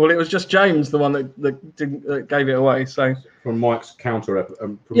lot of people. It was just James, the one that gave it away. So From Mike's counter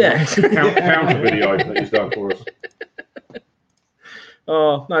Yeah. counter video that he's done for us.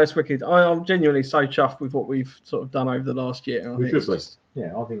 Oh no, it's wicked. I'm genuinely so chuffed with what we've sort of done over the last year. I We think should it's be. just,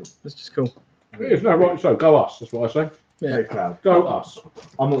 Yeah, I think it's just cool. It's no right. So go us. That's what I say. Yeah. very proud. Go us.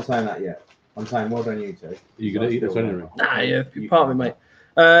 I'm not saying that yet. I'm saying well done you two. You gonna eat this Still anyway? Nah, yeah, part of it, mate.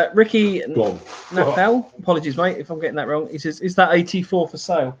 Ricky Go on. Nafel, apologies, mate, if I'm getting that wrong. He says, "Is that 84 for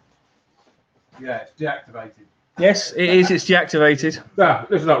sale?" Yeah, it's deactivated. Yes, it is. It's deactivated. Nah,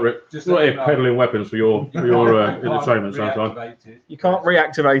 listen up, Rick. Just We're not let here you know. peddling weapons for your entertainment sometimes. Reactivate it. You can't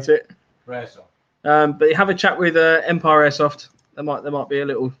reactivate it. For airsoft. But you have a chat with Empire Airsoft. There might be a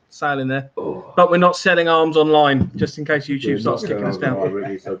little sale in there. But we're not selling arms online, just in case YouTube starts kicking us down. Right,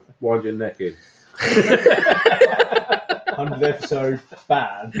 Ricky, so wind your neck in. 100 episode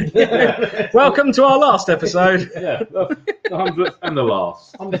bad. Welcome to our last episode. Yeah, the 100th and the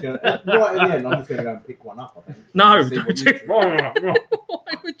last. I'm just gonna right at the end. I'm just gonna go and pick one up. I think. No, See don't what do- you-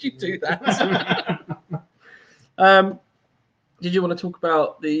 why would you do that? Did you want to talk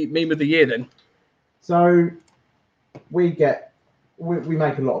about the meme of the year then? So we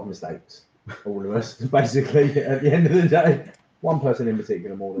make a lot of mistakes, all of us, basically. At the end of the day, one person in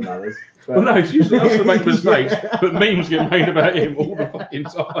particular more than others. But... Well, no, it's usually us that make mistakes, but memes get made about him all the fucking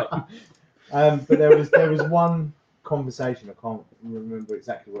time. But there was one conversation, I can't remember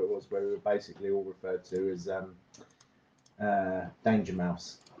exactly what it was, where we were basically all referred to as Danger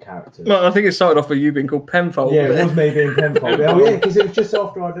Mouse characters. Well, I think it started off with you being called Penfold. Yeah, it was me being Penfold. Oh yeah, because it was just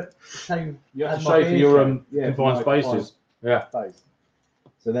after I'd shaved. You have had to my shave for beard your shaved. Yeah, confined for my spaces. Yeah. space.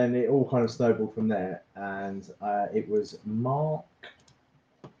 So then it all kind of snowballed from there, and it was Mark.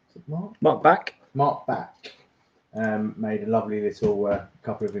 Is it Mark? Mark Back. Mark Back made a lovely little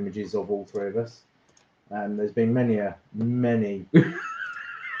couple of images of all three of us, and there's been many.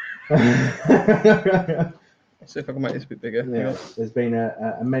 Let's see if I can make this a bit bigger. Yeah, there's been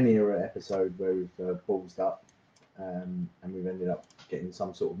a many episode where we've ballsed up, and we've ended up getting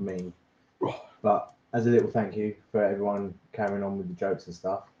some sort of meme. But as a little thank you for everyone carrying on with the jokes and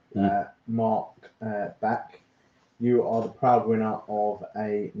stuff, Mark Back, you are the proud winner of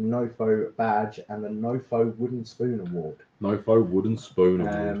a NoFo badge and the NoFo Wooden Spoon Award. NoFo Wooden Spoon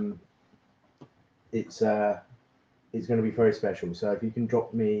Award. It's going to be very special. So if you can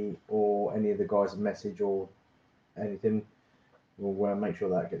drop me or any of the guys a message or anything, we'll make sure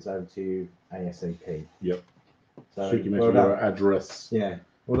that gets over to you ASAP. Yep. So So you can well mention your done. address. Yeah.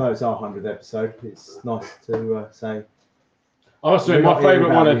 Although it's our 100th episode, it's nice to say I must admit, my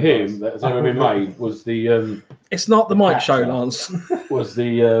favourite one of him that has ever been made was the. It's not the Mike show, Lance. Was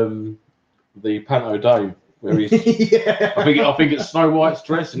the Panto Dame where he's. I think it's Snow White's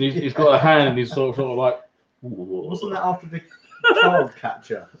dress, and he's got a hand, and he's sort of like. Wasn't that after the child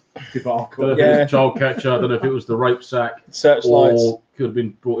catcher debacle? Yeah, child catcher. I don't know if it was the rape sack, searchlights, or could have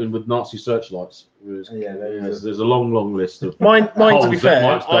been brought in with Nazi searchlights. There's a long list of. Mine to be fair,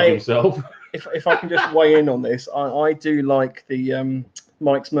 Mike's dug himself. If I can just weigh in on this, I do like the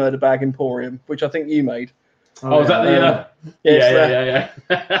Mike's Murder Bag Emporium, which I think you made. Oh, is that the? Yeah.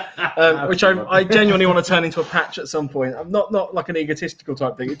 Which I genuinely want to turn into a patch at some point. I'm not like an egotistical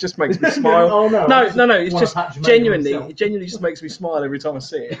type thing. It just makes me smile. No. It's just genuinely, just makes me smile every time I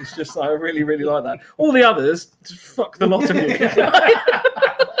see it. It's just I really like that. All the others, just fuck the lot of you.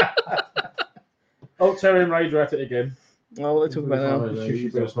 Oh, Terry and Rage are at it again. Oh, what are they talking about now? You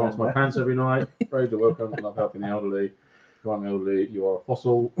go smile to my pants every night. Rage, welcome. Love helping the elderly. You aren't elderly, you are a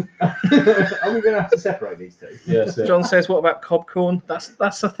fossil. Are we going to have to separate these two? Yes. John says, "What about cobcorn?"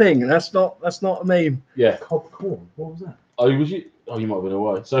 That's a thing. That's not a meme. Yeah. Cobcorn. What was that? Oh, was you? Oh, you might have been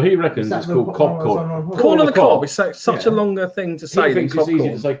away. So he reckons it's called cobcorn. Corn on the cob. It's such a longer thing to say than He thinks it's easy to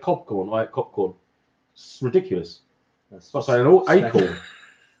cobcorn. say cobcorn. I like cobcorn. It's ridiculous. That's like saying acorn.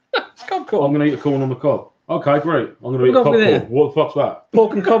 It's cobcorn. I'm going to eat a corn on the cob. Okay, great. I'm going to eat We'll go with cobcorn. it. What the fuck's that?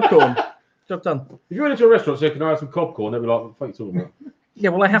 Pork and cobcorn. Job done. If you went into a restaurant and said, "Can I have some cobcorn?" They'd be like, "What the fuck are you talking about?" Yeah,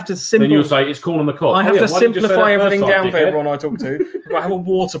 well, I have to Then you'll say it's corn on the cob. I have to Why didn't you just say simplify that first everything time, down for dickhead? everyone I talk to. I've got to have a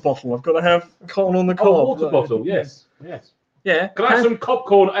water bottle. I've got to have corn on the cob. Oh, water bottle. Yes. Yeah. Can I have some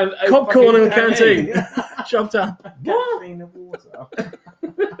cobcorn and Cobcorn and fucking canteen. Job done. Canteen of water.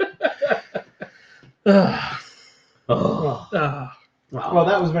 Well,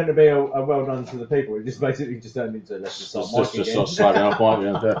 that was meant to be a well done to the people. It just basically just turned into let's just start Just miking start slagging off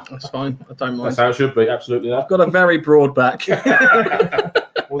Mike, yeah. That's fine. I don't mind. That's how it should be. Absolutely that. I've got a very broad back.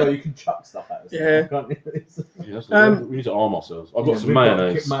 Although you can chuck stuff at us. Yeah. Can't you? We need to arm ourselves. I've got some we've got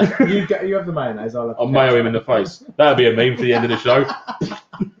mayonnaise. You have the mayonnaise. I'll have the I'll mayo him in the face. That'd be a meme for the end of the show.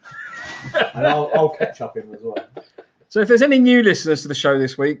 and I'll ketchup him as well. So if there's any new listeners to the show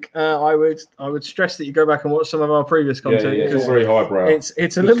this week, I would stress that you go back and watch some of our previous content. Yeah, it's because very highbrow. It's a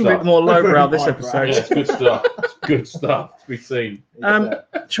Good little stuff. bit more lowbrow this episode. Yeah, it's good stuff. It's good stuff to be seen.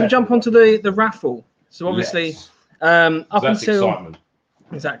 Should we jump onto the raffle? So obviously, up That's until excitement.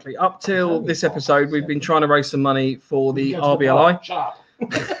 exactly up till this episode, we've been trying to raise some money for the RBLI.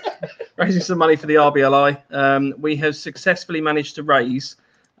 Raising some money for the RBLI. We have successfully managed to raise.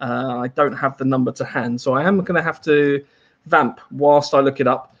 I don't have the number to hand, so I am going to have to vamp whilst I look it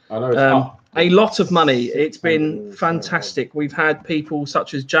up. I know it's up. A lot of money. It's been fantastic. We've had people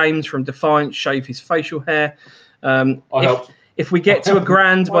such as James from Defiance shave his facial hair. If we get to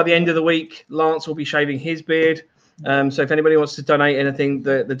 $1,000 by the end of the week, Lance will be shaving his beard. So if anybody wants to donate anything,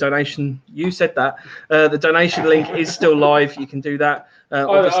 the donation, you said that, the donation link is still live. You can do that.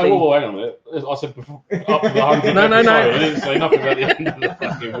 Obviously, hang on a minute. I said before, up to the 100 No. I didn't say nothing about the end of the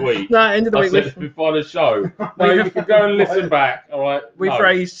fucking week. No, end of the week. I said before the show. No, you can go and listen back. All right. We've No.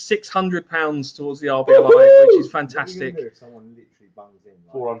 raised £600 towards the RBLI, which is fantastic. If someone literally bungs in,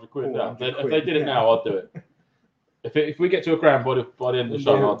 like, 400 quid. Yeah. 400 If they did it now, I'd do it. If we get to $1,000 by the end of the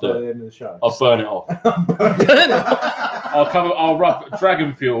show, I'll do it. I'll burn it off. I'll rub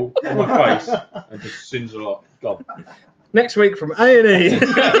dragon fuel on my face and just singe a lot. Gone. Next week from A&E.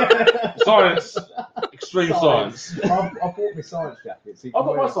 Science, extreme science. I bought my science jacket. So you I've can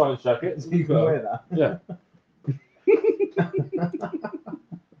got my wear science jacket. So you can wear that. Yeah.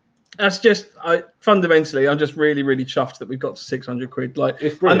 That's just, fundamentally, I'm just really, really chuffed that we've got to 600 quid. Like,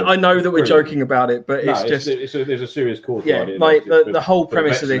 It's brilliant. I know that we're Brilliant. joking about it, but it's just, there's a serious cause. yeah, behind it, like for- the whole for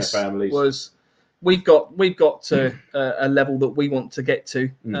premise vets of and their this families. was we've got to a level that we want to get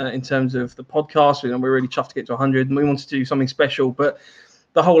to in terms of the podcast. We're really chuffed to get to 100, and we want to do something special. But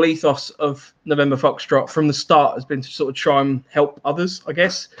the whole ethos of November Foxtrot from the start has been to sort of try and help others, I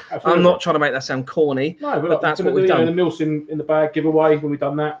guess. Absolutely. I'm not trying to make that sound corny, No, but that's what we've you know, done. The Milson in the bag giveaway when we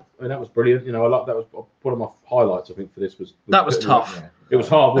done that, I mean, that was brilliant. You know, I like that was one of my highlights. I think for this was That was tough. It was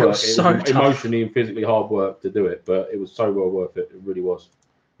hard work. It was so tough. Emotionally and physically hard work to do it, but it was so well worth it. It really was.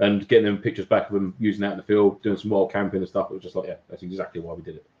 And getting them pictures back of them using that in the field, doing some wild camping and stuff, it was just like, yeah, that's exactly why we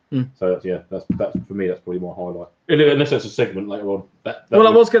did it. So that's for me, that's probably my highlight. Unless that's a segment later on. Well, I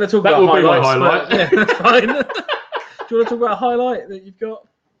was going to talk that about will be my highlights, highlight. but, yeah, that's fine. Do you want to talk about a highlight that you've got?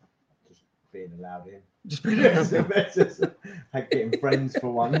 Being allowed in. Just being allowed in. Like getting friends for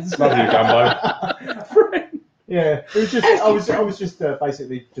once. Love you, Gumbo. Yeah, it was just I was just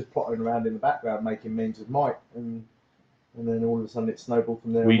basically just plottering around in the background making memes with Mike, and then all of a sudden it snowballed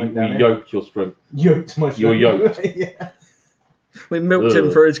from there. We and went down yoked your strength. Yoked my You're strength. yoked. Yeah. We milked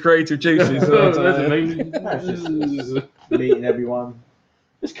him for his creative juices. That's just meeting everyone.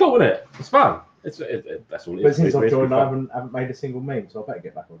 It's cool, isn't it? It's fun. That's all it But is. since I've It's joined, I fun. haven't made a single meme, so I better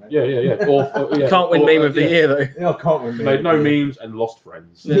get back on it. Yeah. You can't win meme of the year though. Yeah, I can't win meme. Made no memes and lost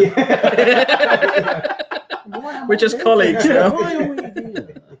friends. We're just colleagues now.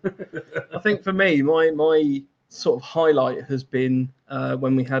 I think for me, my sort of highlight has been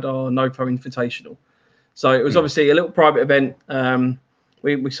when we had our NoFo Invitational. So it was obviously a little private event.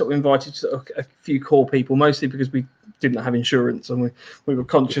 We sort of invited a few core people, mostly because we didn't have insurance and we were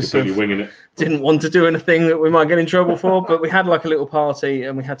conscious of winging it. Didn't want to do anything that we might get in trouble for. But we had like a little party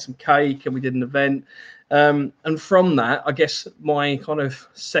and we had some cake and we did an event. And from that, I guess my kind of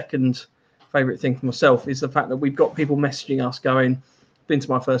second favourite thing for myself is the fact that we've got people messaging us going, been to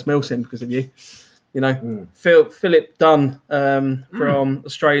my first Milsim because of you. You know, Philip Dunn from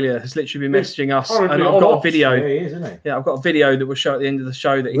Australia has literally been messaging us, and I've got a video. Yeah, he is, isn't he? Yeah, I've got a video that will show at the end of the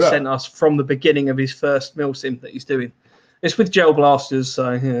show that he sent us from the beginning of his first Milsim that he's doing. It's with gel blasters,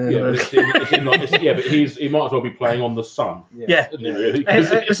 so but he might as well be playing on the sun. Yeah. Isn't he, really?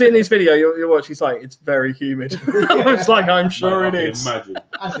 It's in his video. You'll watch. He's like, it's very humid. It's like, I'm sure it is. Imagine.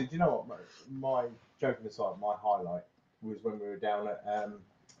 Actually, do you know what? My joking aside, my highlight was when we were down at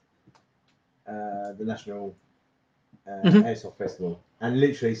the National Airsoft Festival, and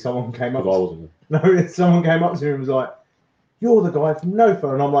literally someone came up. Someone came up to me and was like, "You're the guy from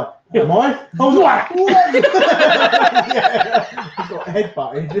NoFo," and I'm like, "Am I?" I was like, "What?" I got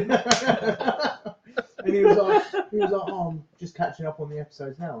headbutted, and he was like, "Oh, I'm just catching up on the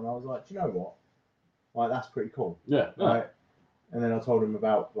episodes now," and I was like, "Do you know what? Like, that's pretty cool." Yeah. Right. And then I told him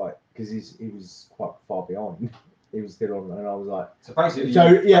about because he was quite far behind. He was still on, and I was like, So basically,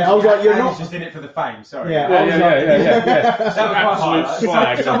 I was like, "You're not just in it for the fame." Sorry. Yeah. Absolute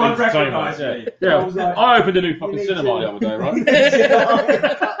swag. Someone recognised me. Yeah. I opened a new fucking cinema the other day, right?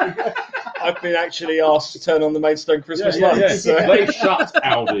 I've been actually asked to turn on the Maidstone Christmas lights. So. They shut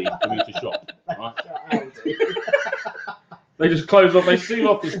Aldi coming to shop. Right? They just close off. They seal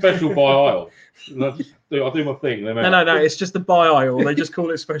off the special by aisle. I do my thing. No. It's just the buy aisle. They just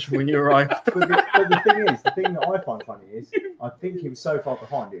call it special when you arrive. But the thing that I find funny is, I think he was so far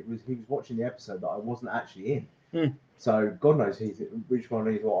behind. He was watching the episode that I wasn't actually in. So God knows which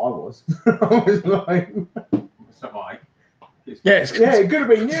one he thought I was. I was like, "It's not Mike." Yes. Yeah, it could have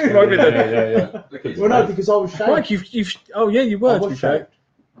been you. Yeah. Well, no, because I was shaved. Mike, you've. Oh yeah, you were. I was shaved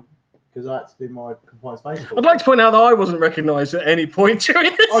because I had to do my compliance baseball. I'd like to point out that I wasn't recognised at any point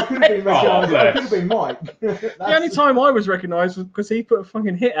during this. I could have been recognised. I could have been Mike. The only time I was recognised was because he put a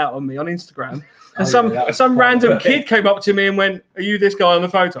fucking hit out on me on Instagram. And some random kid came up to me and went, "Are you this guy on the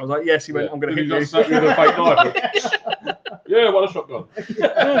photo?" I was like, "Yes." He went, "I'm going to hit you." With a fake knife. Yeah, what a shotgun.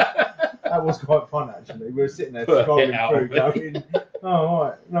 That was quite fun, actually. We were sitting there scrolling through, going, "Oh, all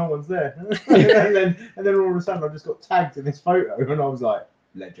right, no one's there." and then all of a sudden, I just got tagged in this photo, and I was like,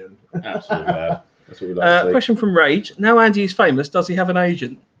 "Legend." Absolutely, man. That's what we like to see. Question from Rage. Now Andy is famous, does he have an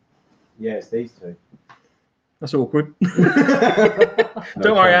agent? Yes, these two. That's awkward.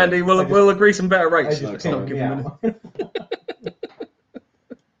 Don't worry, Andy. We'll agree some better rates. Not giving them.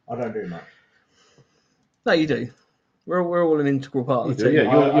 I don't do much. No, you do. We're all an integral part of the team.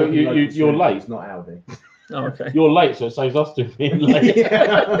 Yeah, you're late. It's not Aldi. Oh, okay. You're late, so it saves us to being late.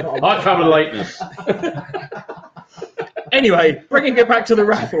 I cover lateness. Anyway, bringing it back to the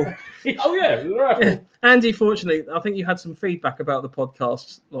raffle. Oh yeah, the raffle. Yeah. Andy, fortunately, I think you had some feedback about the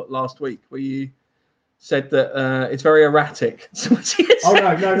podcast last week where you said that it's very erratic. So Oh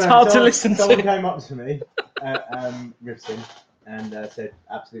no! It's hard to listen to. Someone came up to me at Riveston and said,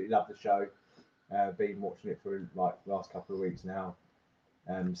 "Absolutely love the show. Been watching it for like the last couple of weeks now.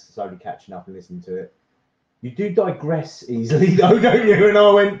 Slowly catching up and listening to it. You do digress easily, though, don't you?" And I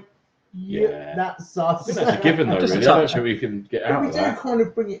went, "Yeah, that's us." I think that's a given, though. Really, I'm not sure we can get out of that. We do kind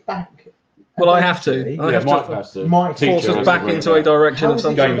of bring it back. Well, I have to. Mike has to. Mike force us back into a direction of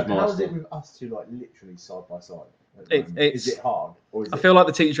some How kind. is it with us two, like literally side by side? Is it hard? Or is I feel like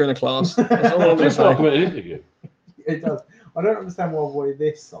the teacher in a class. That's all I'm going to It's like say. an interview. It does. I don't understand why we're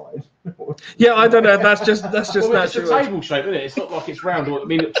this side. Yeah, I don't know. That's just Well, it's a natural. table shape, isn't it? It's not like it's round. I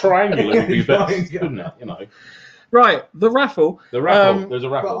mean, triangular would be better, wouldn't it? You know. Right, the raffle. The raffle. There's a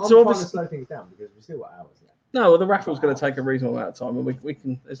But raffle. I'm So trying to obviously- slow things down because we've still got hours left. No, well, the raffle's going to take a reasonable amount of time, and we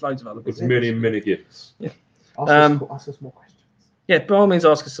can. There's loads of other With people. many gifts. Ask us more questions. Yeah, by all means,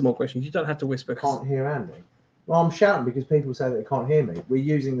 ask us some more questions. You don't have to whisper. Can't hear Andy. Well, I'm shouting because people say that they can't hear me. We're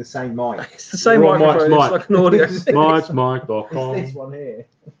using the same mic. It's the same We're on microphone. Mike's It's like an audio. Mike.com. It's this one here.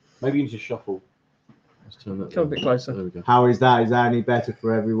 Maybe you need to shuffle. Let's turn that. Come a bit closer. There we go. How is that? Is that any better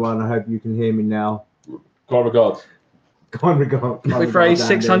for everyone? I hope you can hear me now. Kind regards. We've raised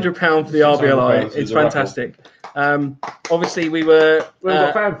 £600 for the RBLI. £600 It's is a raffle. fantastic. Obviously, we were. We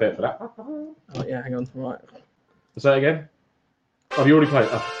haven't got fanfare for that. Oh yeah, hang on. Right. Say that again. Have you already played?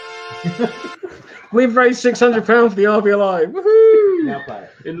 Oh. We've raised £600 for the RBLI. Woohoo! Now play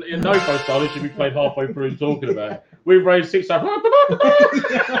it. In no post style, it should be played halfway through talking about it. We've raised 600.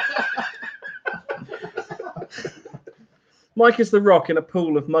 Mike is the rock in a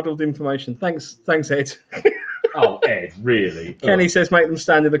pool of muddled information. Thanks, Ed. Oh, Ed, really? Kenny says make them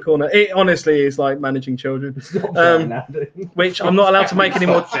stand in the corner. It honestly is like managing children, which I'm not allowed to make any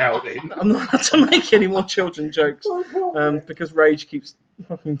more. I'm not allowed to make any more children jokes because Rage keeps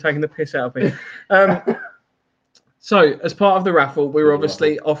fucking taking the piss out of me. So, as part of the raffle, we were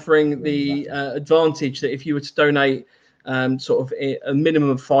obviously offering the advantage that if you were to donate sort of a minimum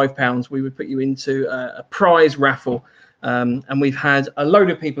of £5, we would put you into a prize raffle. And we've had a load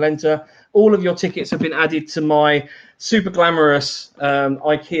of people enter. All of your tickets have been added to my super glamorous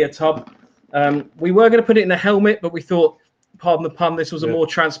IKEA tub. We were going to put it in a helmet, but we thought, pardon the pun, this was a more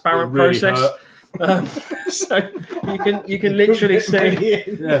transparent really process. So you can literally see.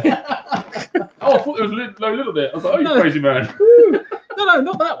 Oh, I thought it was a little bit. I was like, oh, you crazy man. No,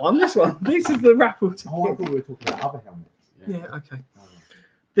 not that one. This one. This is the raffle ticket. Oh, I thought we were talking about other helmets. Yeah, okay.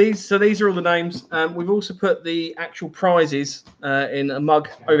 These are all the names. We've also put the actual prizes in a mug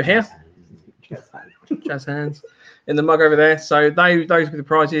over here. Jazz hands in the mug over there. So those were the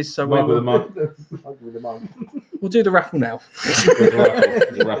prizes. So Mug with a mug. We'll do the raffle now.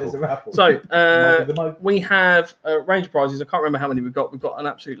 There's a raffle. So we have a range of prizes. I can't remember how many we've got. We've got an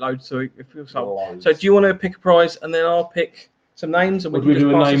absolute load. So it feels so. So do you want to pick a prize and then I'll pick some names and Would we can do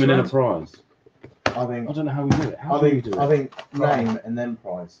just a pass name this and then a around? prize? I don't know how we do it. I think name and then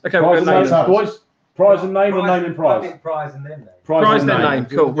prize. Okay, prize we'll and go name, boys. Prize and name, or name and prize. I think prize and then name. Prize then name.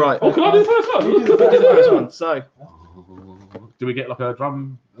 Cool. Right. Oh, can I do the first one? You do the first one. So. Do we get like a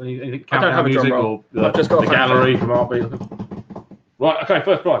drum? Anything? I don't have a drum music roll. or I've just got the a gallery from RB. Right. Okay.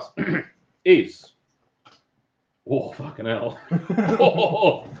 First prize is. Oh fucking hell!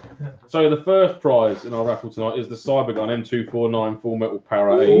 So the first prize in our raffle tonight is the Cybergun M249 Full Metal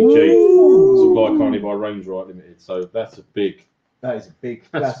Para AEG, supplied currently by Range Right Limited. So that's a big. That is a big.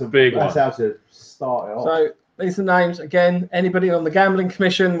 That's a big one. That's how to start it off. So these are names again. Anybody on the Gambling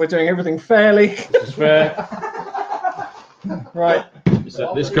Commission? We're doing everything fairly. This is fair. Right.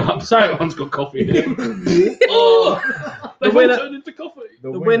 This guy. So one's got coffee in it. The winner turned into coffee.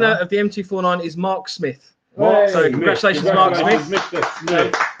 The winner of the M249 is Mark Smith. Mark So Smith. congratulations, Mark Smith. Mr.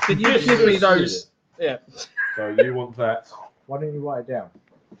 Smith. Could you give me those? Yeah. So you want that? Why don't you write it down?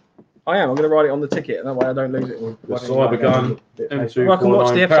 I am. I'm going to write it on the ticket, and that way I don't lose it. The Cybergun Well, I can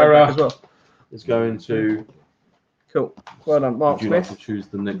watch the M249 episode Para back as well. is going to. Cool. Well done, Mark Would you like Smith. to choose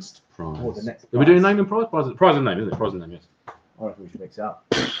the next prize? Oh, the next Are we doing name and prize? Prize and name, isn't it? Prize and name, yes. I reckon we should mix it up.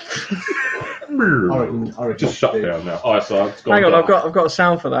 I reckon Just shut down now. Oh, so it's gone Hang on, dark. I've got a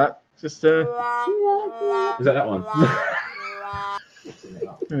sound for that. Just Is that one?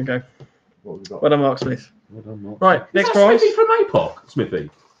 There we go. What have we got? Well done, Mark Smith. Well done, Mark. Right, Is next that prize. Smithy from APOC? Smithy.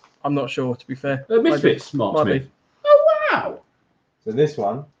 I'm not sure, to be fair. Misfits, Mark Might be. Smith. Oh wow! So this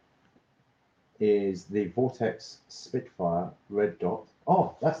one is the Vortex Spitfire Red Dot.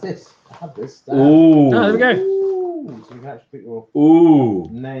 Oh, that's this. I have this. Ooh. Oh, there we go. Ooh, so you can actually put your Ooh.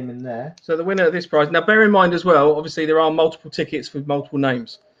 name in there. So the winner of this prize. Now, bear in mind as well, obviously there are multiple tickets with multiple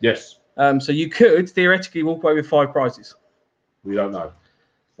names. Yes. So you could theoretically walk away with 5 prizes. We don't know.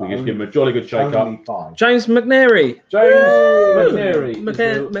 We just give him a jolly good shake up. Only 5. James McNary. McNary.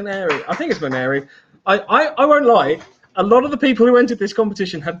 McNary. I think it's McNary. I won't lie. A lot of the people who entered this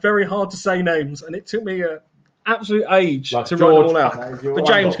competition had very hard to say names, and it took me an absolute age Like to George. write them all out. That is your But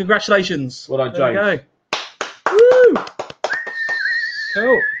one. James, congratulations. Well done, There James. we go. Woo!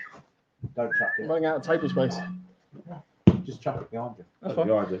 Cool. Don't chuck it. Running out of table space. Just chuck it behind you. That's fine.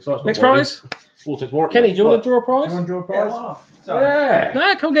 So it's not Next working. prize. Vortex Warrior. Kenny, do you want to draw a prize? Do you want to draw a prize? Yeah.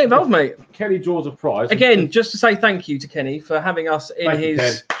 No, come get involved, mate. Kenny draws a prize. Again, just to say thank you to Kenny for having us in Thank you,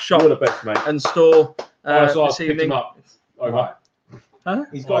 his Ken. shop You're the best, mate. and store I saw this picked him evening. up. Over. Huh?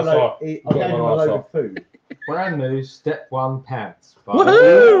 He's got a load. I gave him a load of food. Brand new Step 1 pants.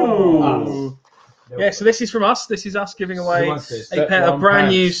 Woohoo! Yeah, so this is from us. This is us giving away what's this? a pair of brand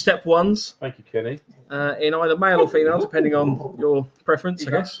new Step 1s Thank you, Kenny. in either male or female, depending on your preference,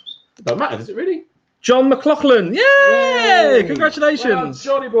 I guess. Don't matter, does it really? John McLaughlin. Yay! Yay! Congratulations.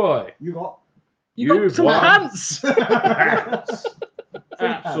 Well, Johnny boy. You got. You got You've some won. pants. Pants.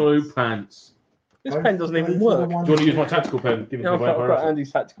 Absolute pants. This pen doesn't even work. Do you want to use my tactical pen? Give it Yeah, to I've me. got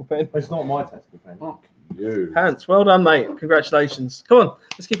Andy's tactical pen. It's not my tactical pen. Fuck you. Pants. Well done, mate. Congratulations. Come on,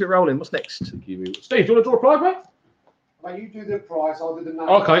 let's keep it rolling. What's next? Steve, do you want to draw a prize, mate? Well, you do the prize, I'll do the name.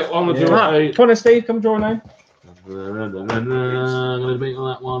 Okay, I'm going to do a... Come on, Steve, come draw a name. I'm going to beat on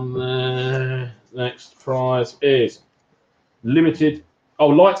that one there. Next prize is limited... Oh,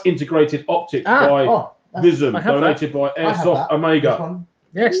 light integrated optics by Vism, donated by Airsoft Omega.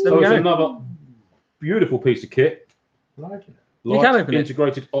 Yes, there so we go. It's another beautiful piece of kit. Like it. You can open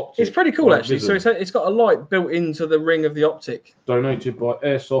integrated optics. It's pretty cool, by actually. Vism, So it's got a light built into the ring of the optic. donated by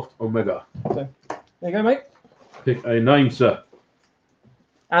Airsoft Omega. So, there you go, mate. Pick a name, sir.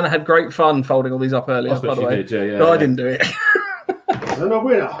 Anna had great fun folding all these up earlier, I bet by the she way. did, yeah, But I yeah. didn't do it. And the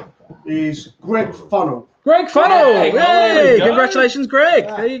winner is Greg Funnel. Greg Funnel! Hey, Yay! there we go. Congratulations, Greg.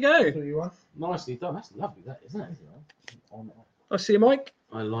 There you go. Nicely done. That's lovely, that, isn't it? I see you, Mike.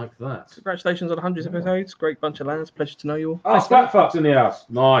 I like that. Congratulations on 100 episodes. Great bunch of lads. Pleasure to know you all. Oh, Splat Fuck's in the house.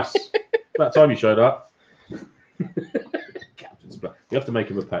 Nice. About time you showed up. Captain Splat. You have to make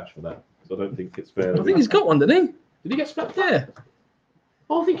him a patch for that. So I don't think it's fair. I think he's got one, didn't he? Did he get Splat? Yeah.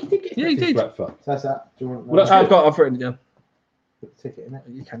 Oh, I think he did get Yeah, he did. Splat Fuck. So that's that. Do you want? Well, that's I've written it down. Put the ticket in it.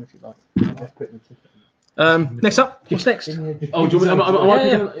 You can if you like. Just put the ticket. Next up, what's next? Oh, do you want me,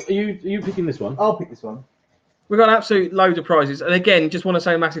 Yeah, are you picking this one? I'll pick this one. We've got an absolute load of prizes, and again, just want to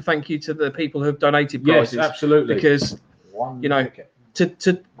say a massive thank you to the people who have donated prizes. Yes, absolutely. Because you know,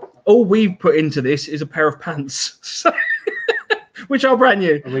 to all we've put into this is a pair of pants, so, which are brand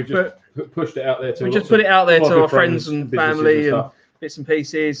new. And we've just pushed it out there to we lots just put of- it out there to to our our good friends and businesses family and stuff. bits and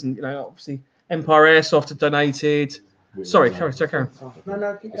pieces, and you know, obviously Empire Airsoft have donated. Sorry, Karen.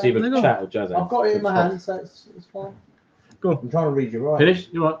 No, keep It's going. either No, chat or jazz. I've got it in my hand, so it's fine. Go on. I'm trying to read you right. Finish?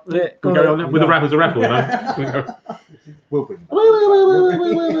 You right? Yeah, We'll go go on. on with the raffle as a raffle, no? We'll bring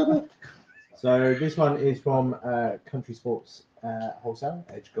So this one is from Country Sports Wholesale,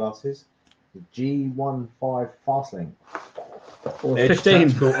 Edge Glasses, the G15 Fastlink. Or Edge 15.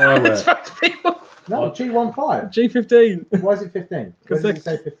 Tactical Eyewear. No, G15. G15. Why is it 15? Why does it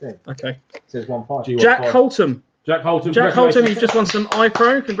say 15? Okay. It says 15. Jack Holton. Jack Holton. Jack Holton, congratulations. you've just won some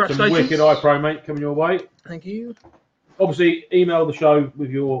iPro. Some Congratulations. wicked iPro, mate, coming your way. Thank you. Obviously, email the show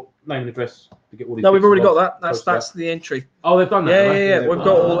with your name and address to get all these. No, we've bits already and got bobs that. That's posted the entry. Oh, they've done that. Yeah, have they? yeah. We've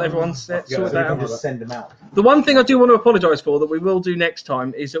got all everyone's set. Yeah, Sort so that we can out. Just send them out. The one thing I do want to apologise for that we will do next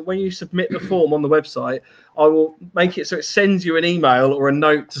time is that when you submit the form on the website, I will make it so it sends you an email or a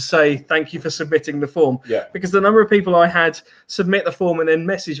note to say thank you for submitting the form. Yeah. Because the number of people I had submit the form and then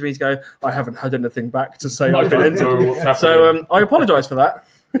message me to go, I haven't had anything back to say I I've been don't know entered. what's happening. So I apologise for that.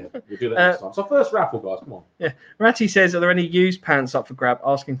 We'll do that next time. So first raffle, guys. Come on. Yeah. Ratty says, are there any used pants up for grab?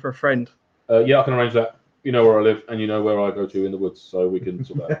 Asking for a friend. Yeah, I can arrange that. You know where I live, and you know where I go to in the woods, so we can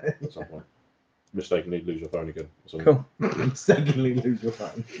sort that out at some point. Mistakenly lose your phone again. Cool. Mistakenly lose your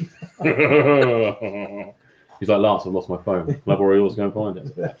phone. He's like, Lance, I've lost my phone. Can I borrow yours to go and find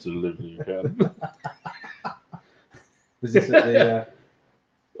it? Absolutely, you can. Was this at the?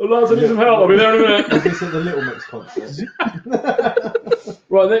 Oh, Lance, I need some help. I'll be there in a minute. Was this at the Little Mix concert?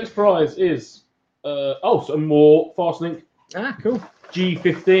 Right, next prize is some more Fastlink Ah, cool.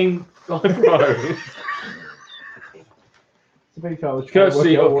 G15 GoPro. To be fair, I was trying to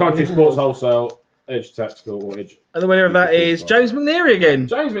Courtesy work out of what Country it was. Sports Wholesale, Edge Tactical, or Edge. And the winner of that is James McNeary again.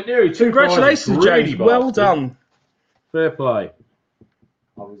 James McNeary, two Congratulations, prizes. Greedy James. Well bastard. done. Fair play.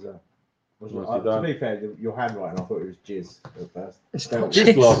 I was Nicely to done. be fair, your handwriting, I thought it was jizz at first. It's not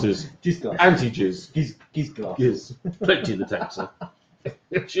Jizz glasses. Jizz glasses. Anti-jizz. Jizz glasses. Jizz. Plenty in the tank, sir.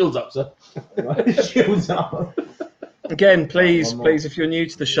 Shields up, sir. Shields up. Again, please, if you're new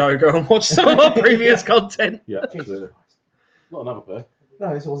to the show, go and watch some of our previous content. Yeah, absolutely. Not another pair.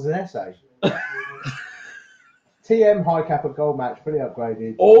 No, this was an essay. TM High Kappa Gold Match, fully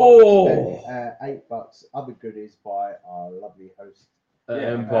upgraded. Oh! $8. Other goodies by our lovely host.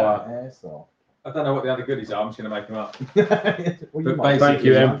 Empire. Airsoft. I don't know what the other goodies are. I'm just going to make them up. Well, But might. Thank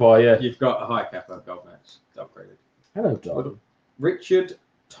you, Empire. Yeah. You've got a high kappa gold match upgraded. Hello, darling. Richard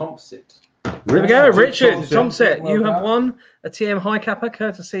Thompson. There we go, Richard Thompson. Thompson. You Well have done. won a TM High Kappa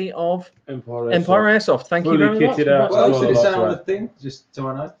courtesy of Empire Empire Airsoft. Thank you Fully very much. kitted out. Well, Well, should it that's say on right. the thing, just so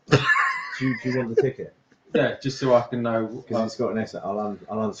I know? Do you want the ticket? Yeah, just so I can know. Because it's got an essay. I'll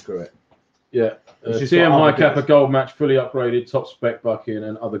unscrew it. Yeah. It's just TM got High other Kappa goodies. Gold Match, fully upgraded, top spec bucking,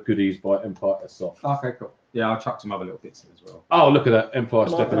 and other goodies by Empire Airsoft. Okay, cool. Yeah, I'll chuck some other little bits in as well. Oh, look at that. Empire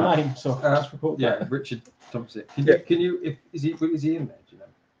Can I have stepping the up. name? So just report Yeah, that. Richard Thompson. Yeah. Can you is he in there? Do you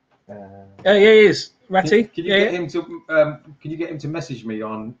know? Yeah, he is. Ratty. Can you get him to can you get him to message me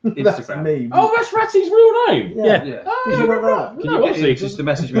on Instagram? That's me. Oh, that's Ratty's real name. Yeah. Yeah. Oh, Did you want that? Can you get him just to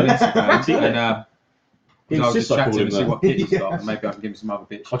message me on Instagram and He I'll just insists I chat call to him him and see that. what kit he's got, and maybe I can give him some other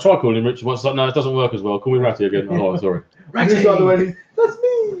bits. I tried calling him Richard once. Like, no, it doesn't work as well. Call me Ratty again. Oh, sorry. Ratty. That's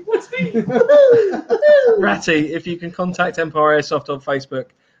me. That's Ratty, if you can contact Empire Airsoft on Facebook,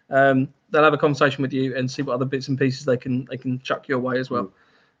 they'll have a conversation with you and see what other bits and pieces they can chuck your way as well.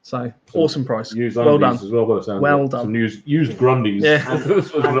 So awesome price. Used Well undies done. as well, by the sound of Well it. done. Some used Grundies.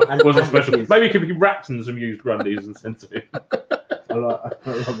 Yeah. wasn't special. Maybe you could be wrapped in some used Grundies and sent to him. I like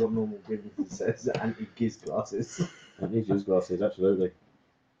what normal Gibbons says. Anti-Giz glasses. Anti-Giz glasses, absolutely.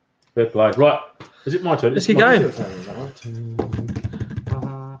 Fair play. Right, is it my turn? Let's keep going.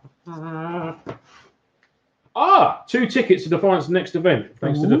 Ah, 2 tickets to Defiant's next event.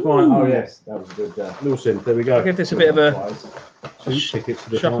 Thanks to Defiant. Oh yes, that was a good. Lawson, there we go. I'll give this a bit of a 2 tickets to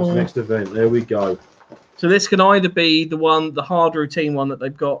Defiant's shuffle. next event. There we go. So this can either be the hard routine one that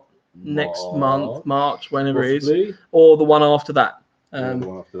they've got next month, March, whenever it Possibly. is, or the one after that. The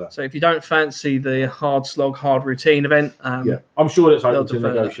one after that. So if you don't fancy the hard slog, hard routine event, Yeah, I'm sure it's they'll open to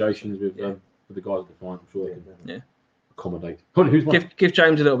defer that. negotiations with the guys at Defiant. I'm sure they can accommodate. Who's one? Give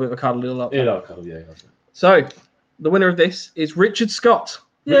James a little bit of a cuddle, little up. Yeah, no, cuddle, yeah. That's it. So the winner of this is Richard Scott.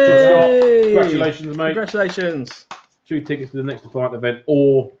 Richard Scott, Yay! congratulations, mate. Congratulations. 2 tickets to the next Defiant event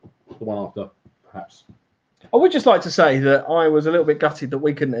or the one after, perhaps. I would just like to say that I was a little bit gutted that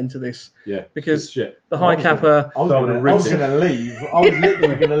we couldn't enter this. Yeah, because shit. the high capper. I was going to leave. I was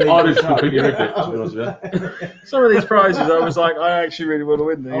literally going to leave. I was completely ripped it, to be honest with you. Some of these prizes, I was like, I actually really want to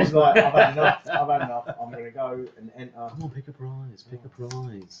win these. I was like, I've had enough. I'm going to go and enter. Come on, pick a prize. Pick a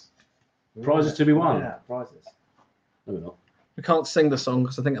prize. Prizes to be won. Yeah, prizes. No, we're not. We can't sing the song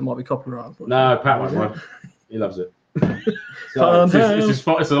because I think it might be copyright. No, Pat won't, right? He loves it. So,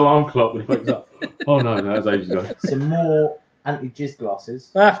 It's an alarm clock when he wakes up. Oh no, that was ages ago. some more anti-Giz glasses.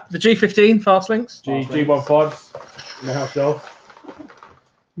 The G15 fast links. G15s in the house shelf.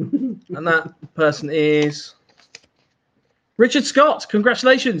 And that person is Richard Scott.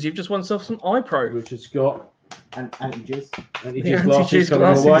 Congratulations, you've just won yourself some iPro. Richard Scott. And anti-Jizz. Anti-Jizz Anti-Jizz glasses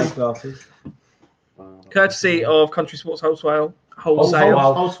coming your way. Glasses. Courtesy of Country Sports Wholesale, Wholesale.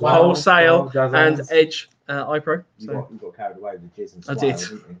 and Edge iPro. You So, got carried away with the Jizz and I Swale, did.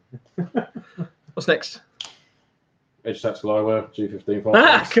 didn't you? what's next? Edge Tactical Eyewear, G15.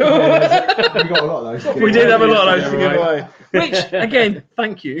 Ah, cool. We got a lot of those. We did have a lot of those to give away. Which, again,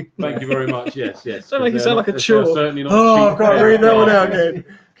 thank you. Thank you very much. Yes, yes. Don't make it sound like a They're chore. certainly not Oh, cheap I can't read that one out glasses.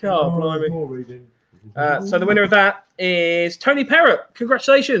 again. God, blimey. So the winner of that is Tony Perrott.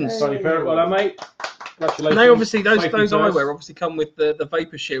 Congratulations. Tony Perrott, well done, mate. Congratulations. And they obviously those Safety first. eyewear obviously come with the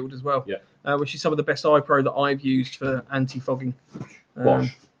Vapor Shield as well. Yeah. Which is some of the best eye pro that I've used for anti-fogging.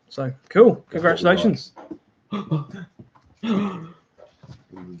 Wash. So cool. Congratulations. I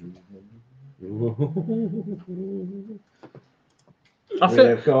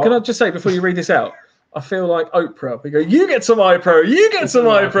feel. Can I just say before you read this out? I feel like Oprah. We go, you get some iPro, you get some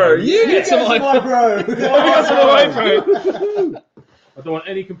iPro, you get some iPro, you get some iPro. I don't want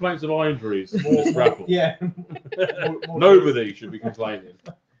any complaints of eye injuries or raffle. Yeah. Nobody should be complaining.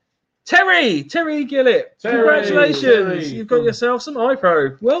 Terry Gillett, congratulations. Terry. You've got yourself some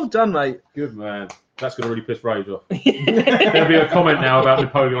iPro. Well done, mate. Good man. That's going to really piss Rage off. There'll be a comment now about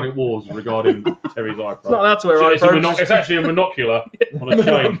Napoleonic Wars regarding Terry's iPro. It's not allowed to wear It's, iPro. it's actually a monocular on a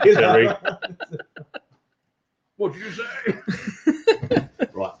chain, Terry. What did you say?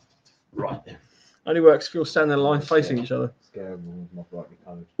 Right. Only works if you're standing in a line facing each other. Scarable, not brightly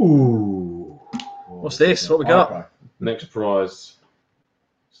coloured. Ooh. What's this? What we got? Next prize.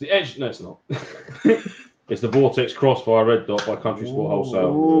 It's the Edge. No, it's not. It's the Vortex Crossfire Red Dot by Country Sport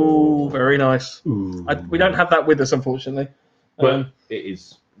Wholesale. Ooh, very nice. We don't have that with us, unfortunately. But it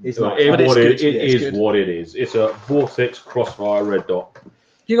is. It's It not. is good. what it is. It's a Vortex Crossfire Red Dot. Do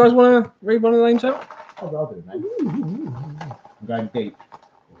you guys want to read one of the names out? I'll do it, mate. I'm going deep.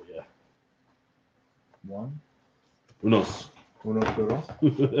 Oh, yeah. One. Unos.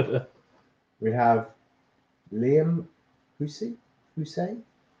 We have Liam Hussey.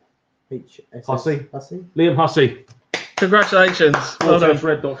 Hussey. Hussey. Liam Hussey. Congratulations. Well done. Vortex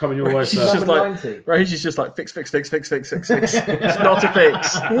Red Dot coming your way, She's sir. just like, Rage is just like fix. It's not a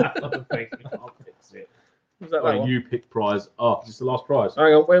fix. I'll fix it. Was that Right, one? you pick prize. Oh, is this the last prize?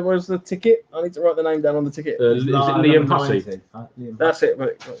 Hang on, where was the ticket? I need to write the name down on the ticket. Is it Liam Hussey? That's it.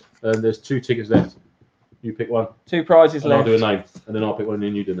 Wait. And there's 2 tickets left. You pick one. 2 prizes And I'll left. do a name. And then I'll pick one and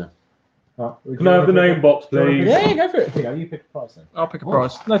then you do that. Can I have the name box, please? Yeah, go for it. Here you go, you pick a price then. I'll pick a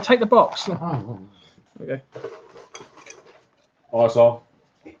prize. No, take the box. Okay. ISR.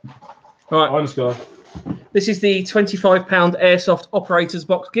 Right. I'm Sky. This is the £25 Airsoft Operators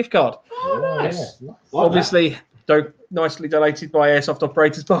Box gift card. Oh, nice. Yeah. Obviously, nicely donated by Airsoft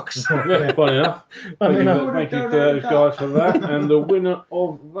Operators Box. Yeah, funny enough. Funny Thank enough. you to those guys for that. And the winner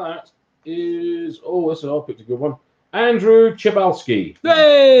of that is... Oh, that's I'll pick a good one. Andrew Chebalski.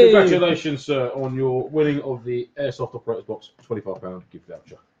 Hey! Congratulations, sir, on your winning of the Airsoft Operators Box £25 gift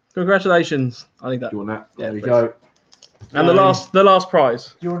voucher. Congratulations. I think that. Do you want that? Yeah, there we please. go. And the last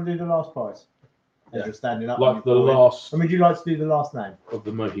prize. Do you want to do the last prize? Yeah. Just standing up. Like the last. And would you like to do the last name? Of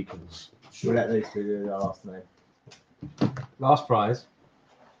the Mohicans. We'll let these two do the last name. Last prize.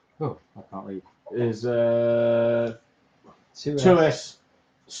 Oh, I can't read. Is 2S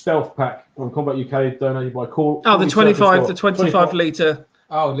Stealth Pack from Combat UK, donated by Call. Oh, the 25 litre.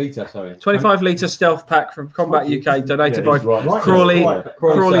 Oh, litre, sorry. 25 litre Stealth Pack from Combat UK, donated by right.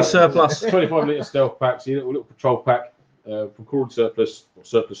 Crawley Surplus. 25 litre Stealth Pack, so your little patrol pack from Crawley Surplus, or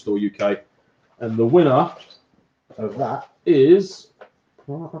Surplus Store UK. And the winner of that is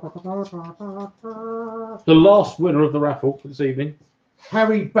the last winner of the raffle for this evening.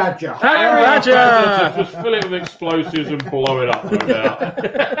 Harry Badger. Harry Badger! Just fill it with explosives and blow it up, no doubt.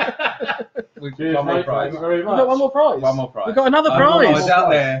 Cheers, One more mate. prize. Thank you very We've much. got one more prize. One more prize. We've got another I prize. was out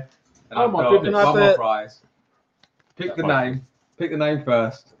there. And Oh I've my got goodness. One more prize. Pick the name. Pick the name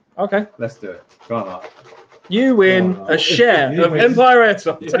first. Okay. Let's do it. Go on, Mark. You win a share of Empire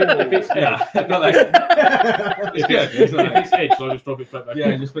Airsoft. If it's Yeah, not that. It's good. It's not if it's edge, so I just drop it straight back Yeah,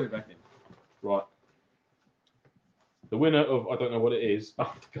 in. just put it back in. Right. The winner of, I don't know what it is.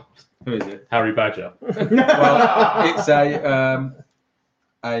 Oh, God. Who is it? Harry Badger. Well, it's a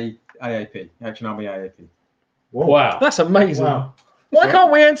AAP, Action Army AAP. Wow. That's amazing. Wow. Why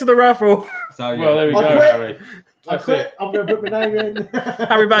can't we enter the raffle? So Well, there we go, I quit. Harry. I That's quit. it. I'm going to put my name in.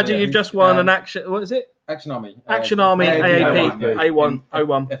 Harry Badger, Yeah. you've just won an action. What is it? Action Army. Action Army AAP A1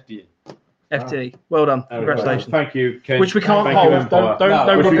 01 FDE. FTE. Well done. Harry Congratulations. Badger. Thank you, Ken. Which we can't Thank you, hold. Empire. Don't No,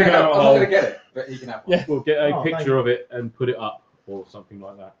 nobody which we pick it can't up. I'm not hold. going to get it, but he can have one. Yeah. We'll get a Oh, thank picture of it and put it up or something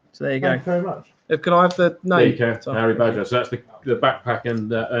like that. So there you go. Thank you very much. Can I have the There name? you go, Harry Badger. So that's the backpack and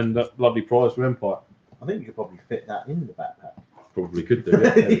that lovely prize for Empire. I think you could probably fit that in the backpack. Probably could do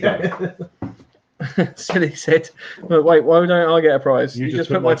it. There we go. Silly said, but wait, why don't I get a prize? You You just just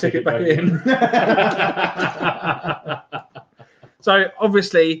put my ticket back in. So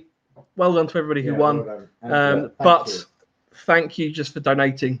obviously, well done to everybody who Yeah, won. well done. But thank you just for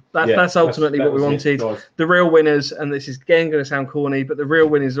donating. Yeah, That's ultimately that what we was it, wanted. guys. The real winners, and this is again going to sound corny, but the real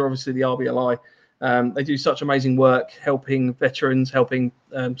winners are obviously the RBLI. They do such amazing work helping veterans, helping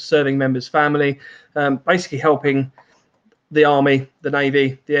serving members' family, basically helping the Army, the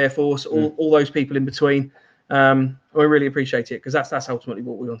Navy, the Air Force, all those people in between. We really appreciate it because that's ultimately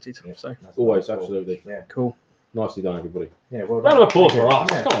what we wanted. Yeah, so Always, absolutely. Yeah. cool. Nicely done, everybody. Yeah, well Round done. of applause for us.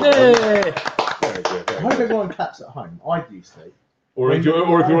 Yeah. Come on. Yeah. Very good, I very hope good. everyone claps at home. I used to. Or if you're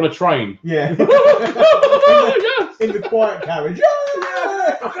on a train. Yeah. In the quiet carriage.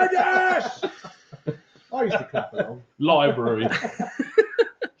 Yes! I used to clap along. Library.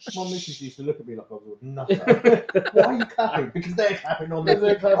 My missus used to look at me like I was a nutter. Why are you clapping? Because they're clapping on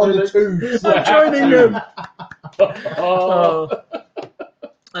the tubes. I'm joining them.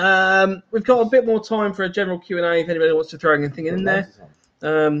 We've got a bit more time for a general Q&A if anybody wants to throw anything in there.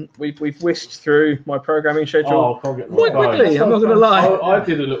 We've whisked through my programming schedule Oh, I can't get my quite phone. quickly. I'm not going to lie. I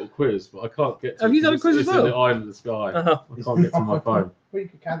did a little quiz, but I can't get to Have it you done a because quiz it's as well? in the eye in the sky. Uh-huh. I can't get to my phone. Well, you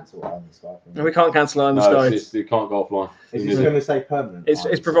could cancel it on the sky. And we can't cancel Eye in the No, Sky. it can't go offline. Is this going to say permanent?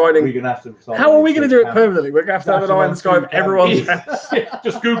 It's providing. We're going to have to decide How are we which going to do it camera. permanently? We're going to have an eye in the sky of everyone's house.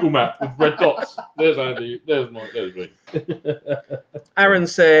 Just Google Map with red dots. There's Andy. There's Mike. There's me. Aaron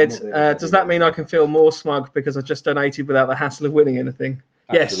said, "Does that mean I can feel more smug because I just donated without the hassle of winning anything?"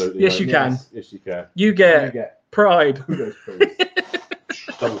 Absolutely, yes, mate. you can. Yes, you can. You get pride.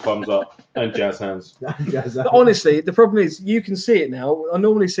 Double thumbs up and jazz hands. But honestly, the problem is you can see it now. I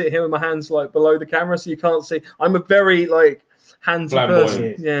normally sit here with my hands like below the camera, so you can't see. I'm a very like handsy Flamboyant.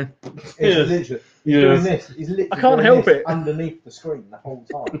 person. Yeah. It's literally. He's doing this. He's literally I can't doing help this it. underneath the screen the whole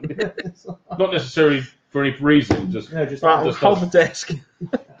time. Not necessarily for any reason. Just just Right, I'll hold the desk.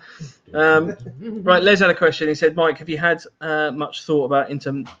 Right, Les had a question. He said, "Mike, have you had much thought about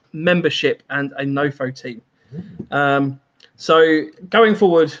into membership and a NoFo team?" So going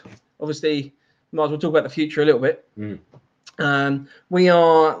forward, obviously, might as well talk about the future a little bit. We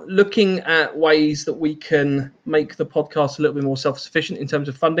are looking at ways that we can make the podcast a little bit more self-sufficient in terms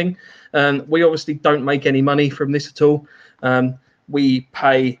of funding. We obviously don't make any money from this at all. We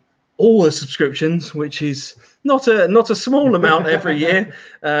pay all the subscriptions, which is not a small amount every year.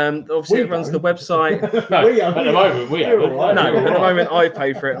 Obviously, it runs the website. At the moment, we haven't. No, at the moment, I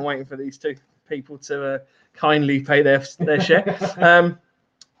pay for it. I'm waiting for these two people to kindly pay their share.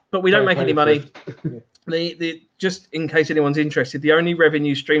 But we don't make any money. The just in case anyone's interested, the only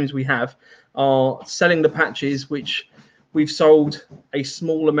revenue streams we have are selling the patches, which we've sold a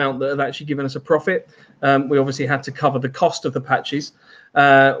small amount that have actually given us a profit. We obviously had to cover the cost of the patches.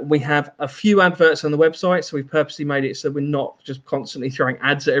 We have a few adverts on the website, so we've purposely made it so we're not just constantly throwing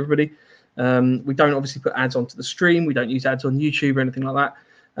ads at everybody. We don't obviously put ads onto the stream. We don't use ads on YouTube or anything like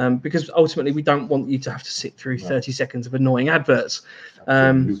that. Because ultimately we don't want you to have to sit through 30 seconds of annoying adverts.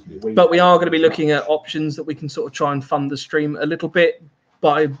 But we are going to be looking at options that we can sort of try and fund the stream a little bit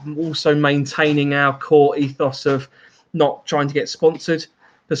by also maintaining our core ethos of not trying to get sponsored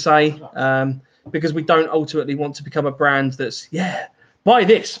per se, because we don't ultimately want to become a brand that's, buy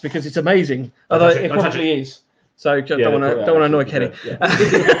this because it's amazing. Although it probably is. So don't want to annoy Kenny.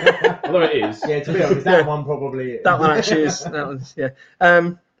 Although it is. Yeah, to be honest, that one probably is. That one actually is. That one's,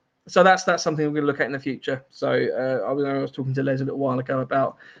 so that's something we're going to look at in the future. So I was talking to Les a little while ago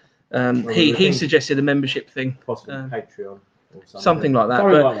about he suggested a membership thing, possibly Patreon or something like that.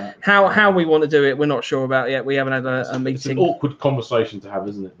 Something But like that. how we want to do it, we're not sure about yet. We haven't had a meeting. It's an awkward conversation to have,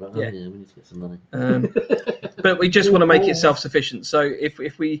 isn't it? But, Yeah. we need to get some money. But we just want to make it self-sufficient. So if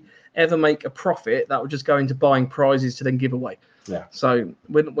we ever make a profit, that will just go into buying prizes to then give away. Yeah. So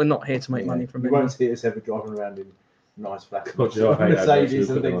we're not here to make money from You it. won't see us ever driving around in nice flats. God, yeah, I hate Mercedes adverts.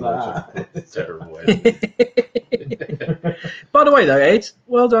 and things like that. It's terrible. By the way, though, Ed,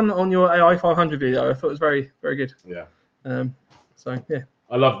 well done on your AI 500 video. I thought it was very, very good. Yeah. So yeah.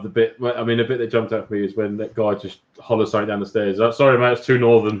 I love the bit. I mean, the bit that jumped out for me is when that guy just hollers something down the stairs. Sorry, mate, it's too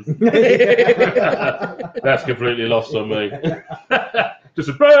northern. That's completely lost on me. Just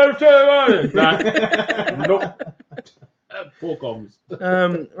a nope. Poor comms.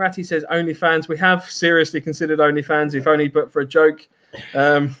 Ratty says OnlyFans. We have seriously considered OnlyFans, if only but for a joke.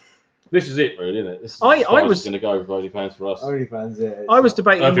 This is it, really, isn't it? This is I was going to go with OnlyFans for us. OnlyFans, yeah. I was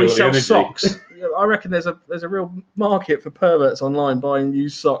debating I feel we the sell energy. socks. I reckon there's a real market for perverts online buying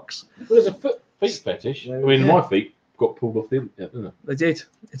used socks. Well, there's a feet fetish. I mean, my feet got pulled off the internet, didn't They did.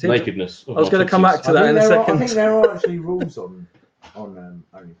 It did. Nakedness. I was going to come back to that in a I second. think there are actually rules on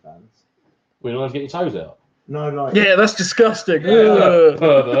OnlyFans. We're not allowed to get your toes out. No, like Yeah, that's disgusting.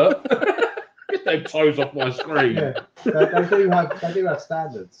 Pervert. Get them toes off my screen. yeah, they do have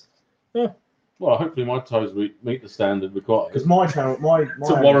standards. Well, hopefully my toes meet the standard required. Because my channel, my To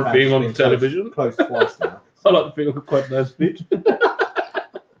warrant OnlyFans being has on been television. close twice now. I like to think I'm quite a nice bitch.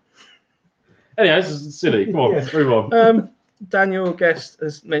 Anyway, this is silly. Come on, move on. Daniel Guest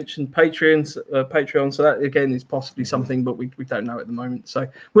has mentioned Patreon, so that again is possibly something, but we don't know at the moment. So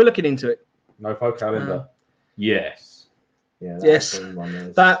we're looking into it. NoFo calendar. Yes. Yeah, Yes, the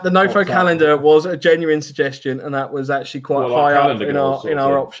NoFo calendar was a genuine suggestion, and that was actually quite Well, like high up calendar in girls, our sort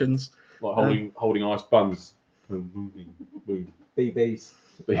of. options. Like holding ice buns. BBs.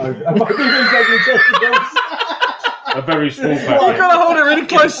 A very small You've packet. got to hold it really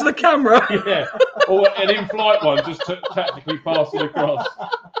close to the camera. Yeah. Or an in-flight one, just tactically passing across.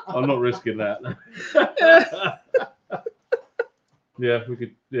 I'm not risking that. Yeah, we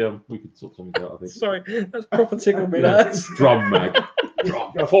could sort something out, I think. Sorry, that's proper tickle me. That's Drum mag.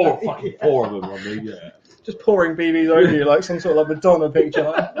 Four of them on me, yeah. just pouring BBs over you like some sort of like Madonna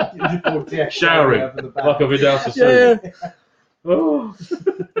picture. Showering, like a Vidal Yeah. Sassoon. Oh.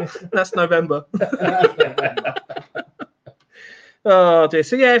 That's November. Oh dear.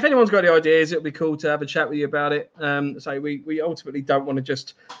 So yeah, if anyone's got any ideas, it'll be cool to have a chat with you about it. So we ultimately don't want to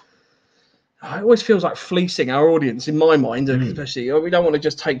just. It always feels like fleecing our audience in my mind, especially. We don't want to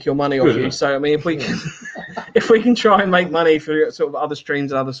just take your money off you. So I mean, if we can, if we can try and make money for sort of other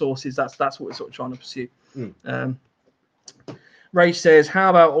streams and other sources, that's what we're sort of trying to pursue. Ray says, "How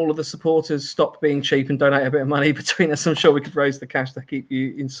about all of the supporters stop being cheap and donate a bit of money between us? I'm sure we could raise the cash to keep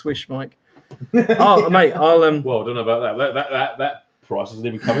you in Swish, Mike." Oh, mate, I'll Well, I don't know about that. That price hasn't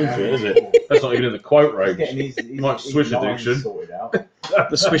even come into it, is it? That's not even in the quote range. You might Swish addiction. The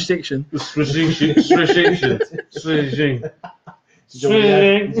Swish addiction. The Swish addiction. Swish addiction. Swish addiction. He's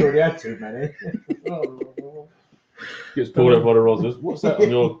already had too many. Gets pulled out by the roses. What's that on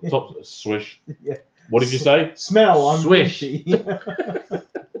your top? Swish. Yeah. What did you say? Smell. I'm Swish.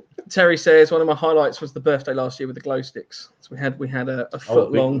 Terry says one of my highlights was the birthday last year with the glow sticks. So we had a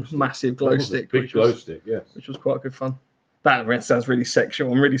foot long, massive glow stick, Big glow stick, yes. which was quite good fun. That sounds really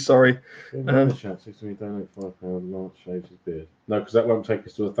sexual. I'm really sorry. Donate £5, Lance shaves his beard. No, because that won't take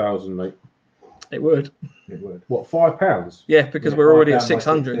us to 1,000, mate. It would. It would. What, £5? Yeah, because we're already at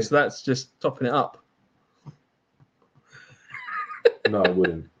 600, so that's just topping it up. No, it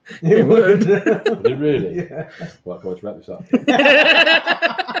wouldn't. It would. Would it really? Yeah. Right, let's wrap this up.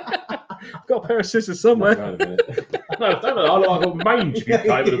 I've got a pair of scissors somewhere. Hang on a minute. No, don't know. I've got mange to be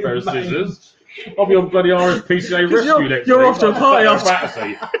paid with a pair of scissors. I'll be on bloody RSPCA rescue next you're week. off to a party I'll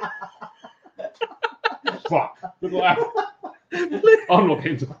after. Fuck. Look Like, I'm not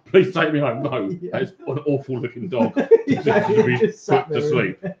getting to. Please take me home. No, that is an awful looking dog. Yeah, to be just put sat to there,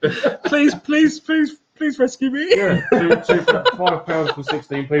 sleep. Please rescue me. Yeah, £5 for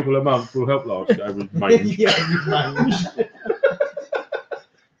 16 people a month will help large over mange.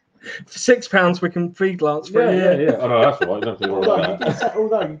 For £6 we can feed Lance for a year. Yeah. Oh no, that's right. You don't have to worry about that.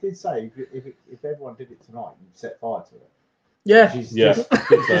 Although you did say if everyone did it tonight, you'd set fire to it. Yeah. Which is Yeah, just-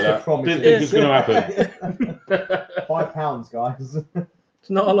 did say that. promise Didn't think it's going to happen. £5, guys. It's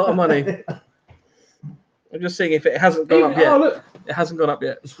not a lot of money. I'm just seeing if it hasn't gone up yet. Oh, look. It hasn't gone up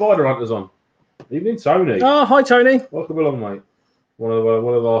yet. The Spider Hunter's on. Evening, Tony. Oh, hi, Tony. Welcome along, mate. One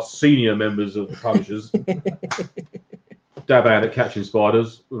of our senior members of the Punishers. Dab out at catching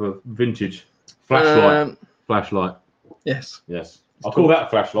spiders with a vintage flashlight. Flashlight. Yes. Yes. I'll call that a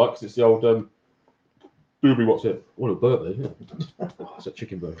flashlight because it's the old booby. What's it? What a bird there. Isn't it? Oh, it's a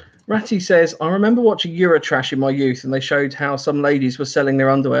chicken bird. Ratty says, I remember watching Eurotrash in my youth and they showed how some ladies were selling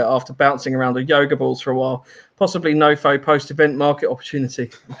their underwear after bouncing around on yoga balls for a while. Possibly NoFo post-event market opportunity.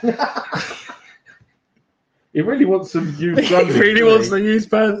 He really wants some used He really wants the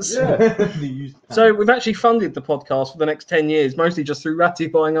used pants. Yeah. So we've actually funded the podcast for the next 10 years, mostly just through Ratty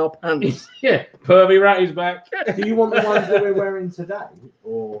buying our pants. Yeah, Pervy Ratty's back. Do you want the ones that we're wearing today,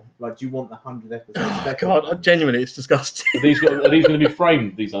 or like do you want the 100 episodes? God, genuinely, it's disgusting. Are these going to be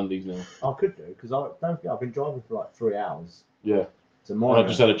framed, these undies now? I could do because I don't think I've been driving for like 3 hours. Yeah. Tomorrow. And I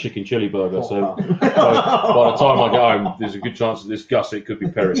just had a chicken chili burger, so by the time I get home, there's a good chance that this gusset could be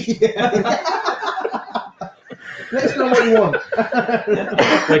perished. Let us know what you want.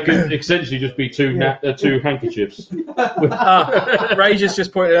 They could essentially just be two handkerchiefs. Rage has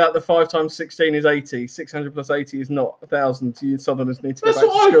just pointed out the 5 times 16 is 80. 600 plus 80 is not 1,000. You Southerners need to go That's back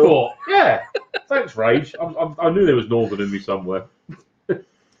what to I school. thought. Yeah. Thanks, Rage. I knew there was Northern in me somewhere.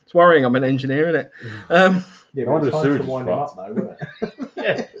 It's worrying. I'm an engineer, isn't it? Yeah, I wonder if sewage is fucked.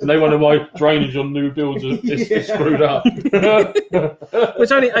 Yeah. And they wonder why drainage on new builds is screwed up. Well,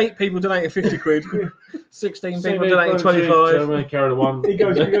 it's only 8 people donating 50 quid. 16 people donating 25. Carry the one. He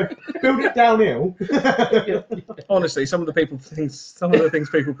goes, build it downhill. Honestly, some of the things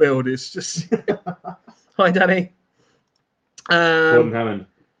people build is just. Hi, Danny. Gordon Hammond.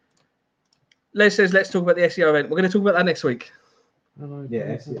 Les says, let's talk about the SEO event. We're going to talk about that next week. Yeah.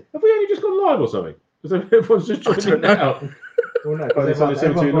 Have we only just gone live or something? Because everyone's just joining out. Well, no, Oh, it's only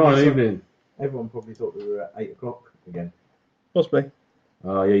 7:29 evening. Everyone probably thought we were at 8 o'clock again. Possibly.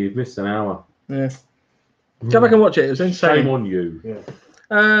 Oh, yeah, you've missed an hour. Yeah. Go back and watch it. It was insane. Shame on you.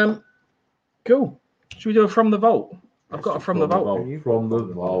 Yeah. Cool. Should we do a From the Vault? I've got a From the Vault. From the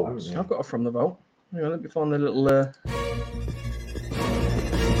vault. I've got a From the Vault. Hang on, let me find the little.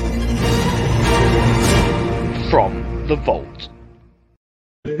 From the vault.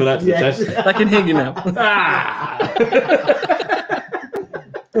 But that's the test. I can hear you now.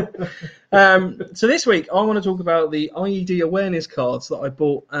 So this week I want to talk about the IED awareness cards that I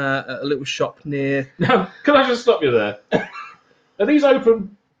bought at a little shop near. Now, can I just stop you there? Are these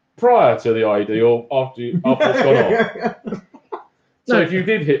open prior to the IED or after it's gone off? So if you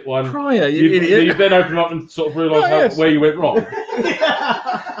did hit one prior, you idiot. You then open up and sort of realise where you went wrong.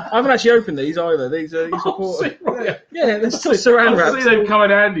 I haven't actually opened these either. These are yeah, there's still saran wrap. I see them come in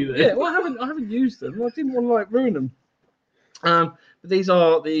handy there. Yeah, well, I haven't used them. I didn't want to ruin them. But these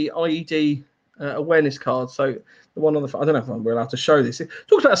are the IED awareness cards. So the one on the I don't know if we're allowed to show this. It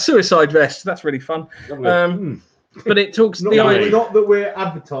talks about a suicide vest. That's really fun. But it talks Not that we're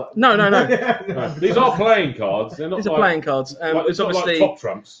advertising. No. No, these are playing cards. They're not. These are playing cards. It's obviously top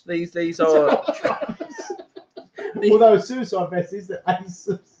trumps. These are. Although a suicide vest is the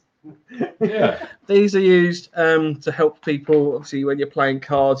ASUS. Yeah. These are used to help people. Obviously, when you're playing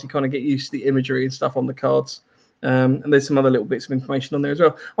cards, you kind of get used to the imagery and stuff on the cards. And there's some other little bits of information on there as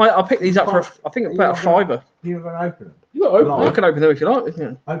well. I picked these up for I think about $5. You're going to open them? You got to open I can open them if you like.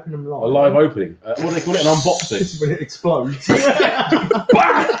 Yeah. Open them live. A live opening. What do they call it? An unboxing. When it explodes.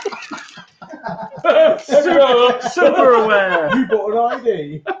 Super aware. You bought an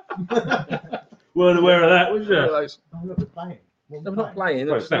ID. Weren't aware of that, was you? Oh, look, we're playing. They're not playing.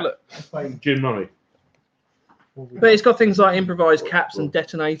 Right, snap. Look. Gin money. But it's got things like improvised caps and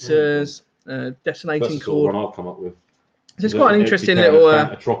detonators, detonating That's the sort of cord. one I'll come up with. So it's quite an Empty interesting can little. of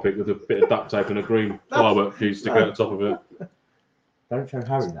Fantatropic with a bit of duct tape and a green firework fuse stick out the top of it. Don't show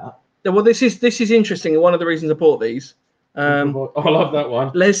Harry that. Yeah, well, this is interesting. And one of the reasons I bought these. I love that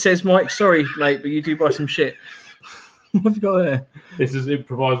one. Les says, Mike, sorry, mate, but you do buy some shit. What have you got there? This is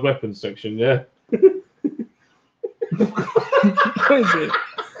improvised weapons section, yeah. What is it?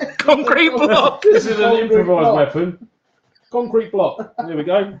 Concrete block. This is an improvised weapon. Concrete block. There we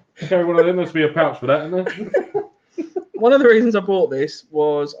go. Carry one of them. Must be a pouch for that, isn't there? one of the reasons I bought this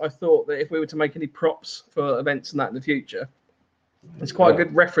was I thought that if we were to make any props for events and that in the future, it's quite a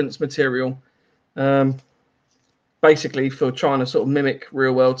good reference material, basically for trying to sort of mimic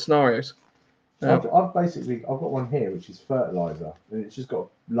real world scenarios. I've got one here which is fertilizer, and it's just got a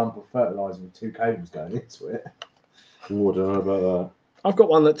lump of fertilizer with 2 cables going into it. Oh, I don't know about that. I've got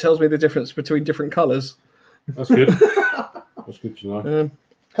one that tells me the difference between different colours. That's good. That's good to know.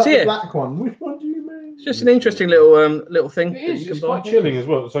 Cut So the yeah, black one. Which one do you mean? it's just an interesting little thing. It is. that you It's can buy. quite chilling as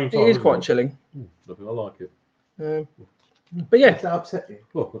well at the same time. It is isn't quite chilling. I like it. But yeah, Does that upset you?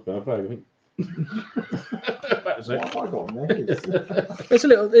 Look, I think. That's What it. have I got on there? it's a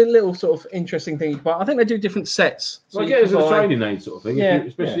little sort of interesting thing you can buy. I think they do different sets. So you yeah, it's can a buy- training aid sort of thing. Yeah.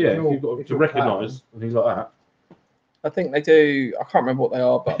 Especially if you've got to recognise and things like that. I think they do. I can't remember what they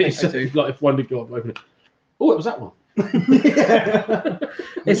are, but I think It's they do. like if one did go up, open it. Oh, it was that one.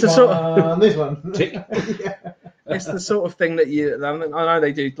 It's the sort of this one. Tick. it's the sort of thing that you. I know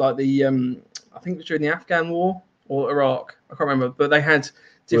they do like the. I think it was during the Afghan War or Iraq. I can't remember, but they had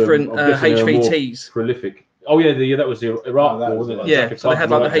different I'm guessing they're more HVTs. Prolific. Oh yeah, that was the Iraq War, wasn't it? Yeah, Like so they had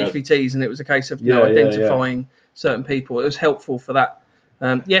like the jazz. HVTs, and it was a case of Yeah, identifying certain people. It was helpful for that.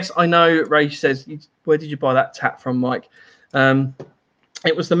 Yes, I know. Rage says, "Where did you buy that tat from, Mike?"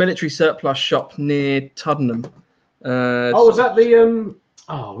 It was the military surplus shop near Tuddenham. Was that the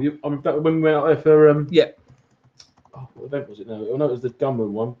when we went out there for yeah. Oh, what event was it now? Oh no, it was the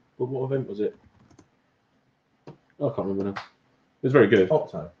Gunman one. But what event was it? Oh, I can't remember now. It was very good.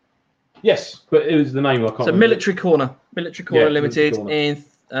 Octo. Yes, but it was the name I can't So remember. Military Corner Yeah, Limited Military Corner.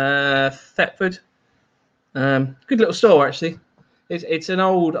 in Thetford. Good little store actually. It's an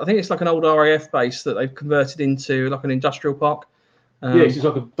old. I think it's like an old RAF base that they've converted into like an industrial park. Yeah, it's just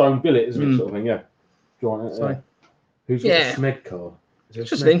like a dome billet, isn't it? Sort of thing. Yeah. Giant, So, Who's got yeah. a SMEG card? Is there a It's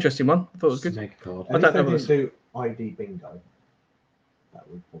just SMEG? an interesting one. I thought it was good. SMEG card. I don't know what If it's. they do ID bingo, that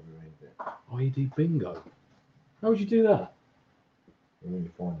would probably be it. ID bingo. How would you do that? And when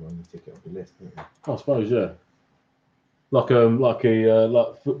you find one, you tick it off the list, don't you? I suppose, yeah. Like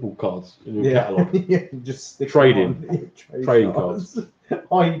football cards in your catalogue. Yeah, just stick Trading. them on. Trading cards.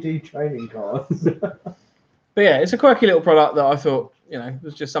 ID training cards. But yeah, it's a quirky little product that I thought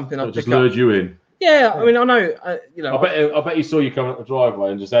was just something That I'd just pick up. lured you in. Yeah, I mean I know I bet he saw you coming up the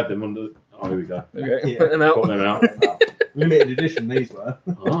driveway and just had them under. Oh, here we go. Okay, put them out. Put them out. Limited edition, these were.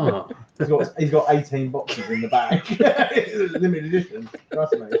 Ah. He's got 18 boxes in the bag. Limited edition,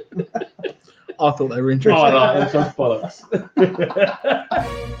 trust me. I thought they were Oh, interesting. I like them, some bollocks.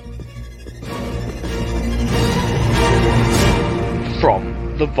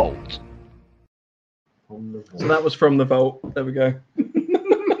 From the vault. So that was from the vault. There we go.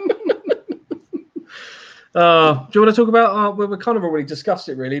 Do you want to talk about well, we kind of already discussed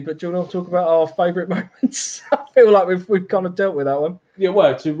it really, but do you want to talk about our favourite moments? I feel like we've kind of dealt with that one. Yeah,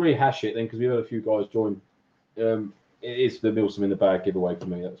 well, to rehash it then, because we've had a few guys join. It is the Milsom in the bag giveaway for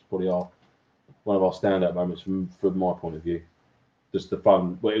me. That's probably one of our standout moments from my point of view. Just the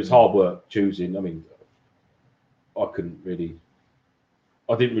fun. Well, it was hard work choosing. I mean, I didn't really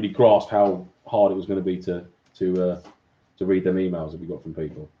grasp how hard it was going to be to read them emails that we got from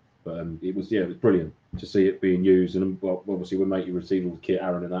people. But it was brilliant to see it being used, and well, obviously when mate you received all the kit,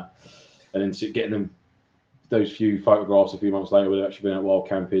 Aaron, and that, and then getting them those few photographs a few months later, we'd actually been out wild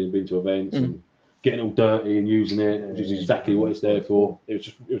camping and been to events and getting all dirty and using it, which is exactly what it's there for. It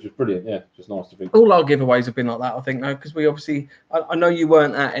was just brilliant. Yeah, just nice to think. All our giveaways have been like that, I think, though, because we obviously, I know you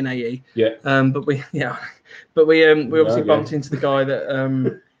weren't at NAE, yeah, but we obviously bumped into the guy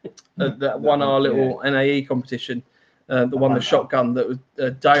that that won our little NAE competition. The one, the shotgun that was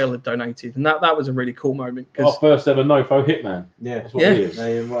Dale had donated, and that was a really cool moment. Our first ever NoFo Hitman. Yeah, that's what he is.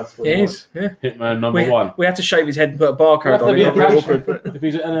 He is. Yeah, Hitman number one. We had to shave his head and put a barcode on it. If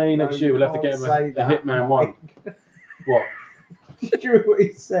he's at NAE next year, we'll have to get him a Hitman one. What? Did you hear what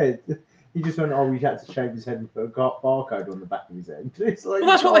he said? He just went, we had to shave his head and put a barcode on the back of his head. It's like, Well,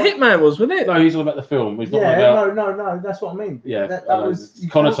 that's what the Hitman was, wasn't it? No, he's all about the film. He's not Yeah, about. no, that's what I mean. Yeah, that I know. was It's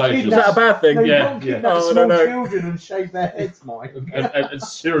connotations. Is that a bad thing? No, you Yeah, can't yeah. kidnap small children and shave their heads, Mike. and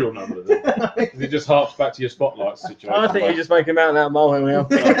serial numbers. It just harks back to your spotlight situation. I think you're just making out a molehill.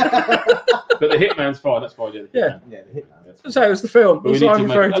 But the Hitman's fine. That's fine. Yeah. Yeah, the Hitman. So it was the film. But we That's need what to I'm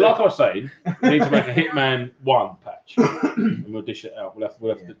make, referring to. like I was saying, we need to make a Hitman 1 patch, and we'll dish it out. We'll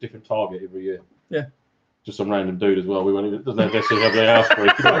have a different target every year. Yeah. Just some random dude as well. We won't even, doesn't necessarily have their house free.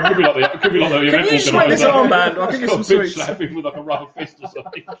 It could be like the event. Can you just make this armband? I think it's some sweets. Slap him with like a rubber fist or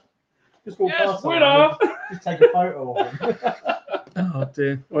something. Just walk Yes, past winner! someone, just take a photo of him. Oh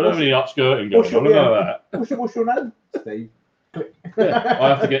dear. I don't have any upskirting going on. I know that. What's your name, Steve? Yeah, I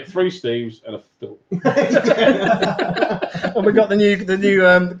have to get 3 Steves and a Phil. And we got the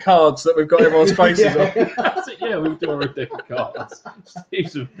new cards that we've got everyone's faces on. That's it, yeah, we do our deck cards.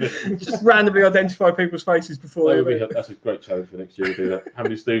 Steve's a bit. Just randomly identify people's faces before they leave. That's a great challenge for next year. We'll do that. How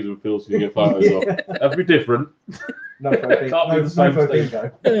many Steves and Phils can you get photos of? That'd be different. No photo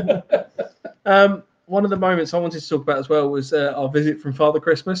bingo. One of the moments I wanted to talk about as well was our visit from Father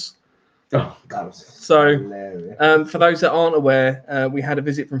Christmas. Oh, that was so hilarious. For those that aren't aware, we had a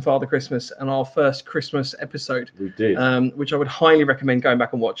visit from Father Christmas and our first Christmas episode. We did. Which I would highly recommend going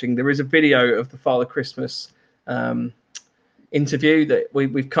back and watching. There is a video of the Father Christmas interview that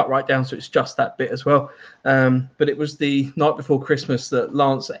we've cut right down, so it's just that bit as well. But it was the night before Christmas that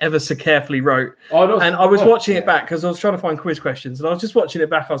Lance ever so carefully wrote. And I was watching it back because I was trying to find quiz questions, and I was just watching it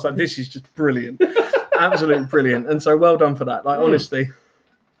back. I was like, this is just brilliant. Absolutely brilliant. And so well done for that. Like, honestly.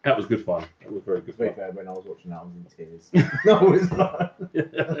 That was good fun. That was very good fun. When I was watching that, I was in tears. No, it was not.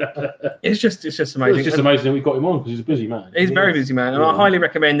 It's just amazing. It's just amazing that we got him on because he's a busy man. He's a very busy man, and I highly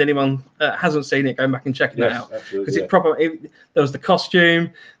recommend anyone that hasn't seen it going back and checking it out, because there was the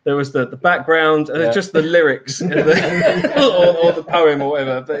costume, there was the background, and it's just the lyrics or the poem or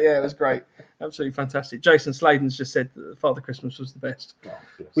whatever. But yeah, it was great. Absolutely fantastic. Jason Sladen's just said that Father Christmas was the best.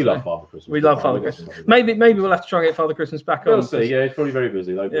 We love Father Christmas. We love Father Christmas. Maybe we'll have to try and get Father Christmas back on. We'll see. Yeah, he's probably very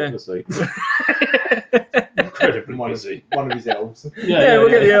busy though. Yeah. We'll see. Incredibly busy. One of his elves. Yeah, we'll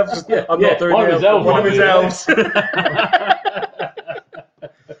get the elves. Yeah, I'm not doing one of his elves. One of his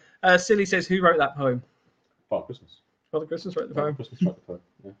elves. Silly says, who wrote that poem? Father Christmas. Father Christmas wrote the poem. Christmas wrote the poem.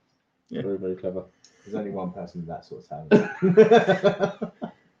 Yeah. Very, very clever. There's only one person with that sort of talent.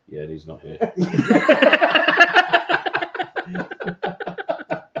 Yeah, and he's not here.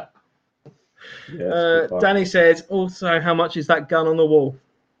 Danny said, also, how much is that gun on the wall?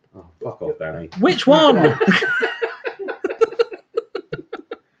 Oh, fuck off, Danny. Which one?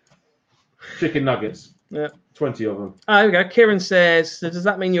 Chicken nuggets. Yeah. 20 of them. Oh, there we go. Kieran says, so does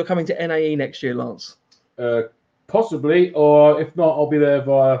that mean you're coming to NAE next year, Lance? Possibly, or if not, I'll be there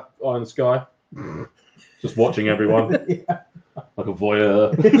via Eye in the Sky. Just watching everyone. Like a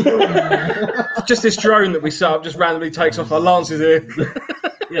voyeur. Just this drone that we set up just randomly takes off. Our Lance is here.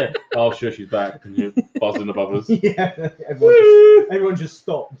 Yeah. Oh, sure, she's back. And you're buzzing above us. Yeah. Everyone just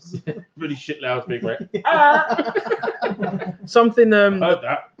stops. Really shit loud, big right. Something Heard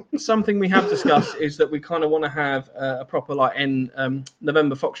that. Something we have discussed is that we kind of want to have a proper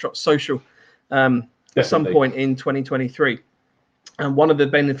November Foxtrot social at some point in 2023. And one of the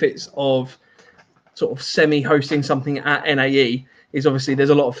benefits of sort of semi-hosting something at NAE is obviously there's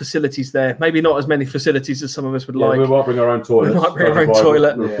a lot of facilities there. Maybe not as many facilities as some of us would like. We might bring our own toilet. We might bring our own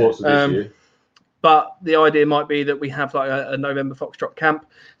toilet. Reports of this year. But the idea might be that we have like a November Foxtrot camp.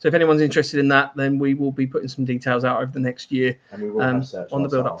 So if anyone's interested in that, then we will be putting some details out over the next year and we will have on the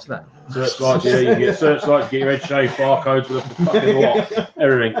build up to that. Searchlights, yeah, you can get searchlights, get your head shaved, barcodes with a fucking lot,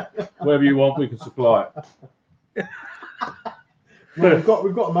 everything. Whatever you want, we can supply it. Well, we've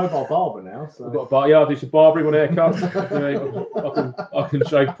got a mobile barber now. So. We've got a bar. Yeah, I'll do some barbering on haircuts. I can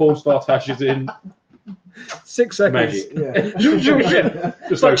shave porn star tashes in 6 seconds. Magic. Yeah.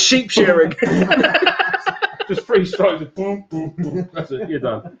 It's like sheep shearing. Just 3 strokes. Boom, boom, boom. That's it. You're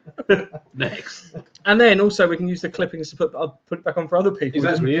done. Next. And then also we can use the clippings to put it back on for other people.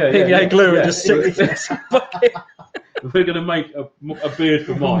 Exactly. Yeah. PVA glue and just stick it. We're going to make a beard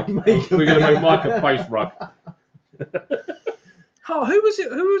for Mike. We're going to make Mike a face rug. Oh, who was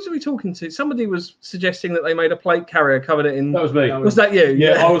we talking to? Somebody was suggesting that they made a plate carrier, covered it in. That was me. Was that you?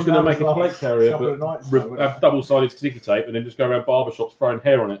 Yeah, I was going to make a plate carrier, but have double-sided sticky tape, and then just go around barbershops throwing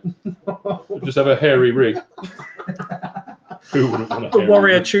hair on it. Just have a hairy rig. Who wouldn't want a the hairy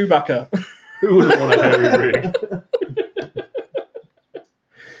warrior rig? Chewbacca. Who wouldn't want a hairy rig?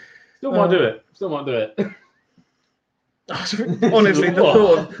 Still might do it. Honestly, the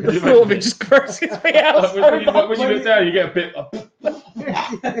thought of it just grosses me out. When you look down, you get a bit.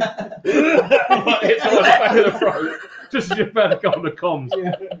 It's on the back of the throat, just as you're about to go on the comms.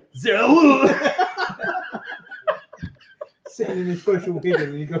 Yeah. Sitting in his special hidden,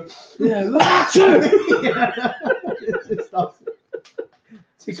 and you go, It starts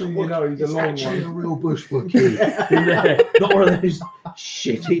tickling your nose. He's a long one. A real bush monkey. Not one of those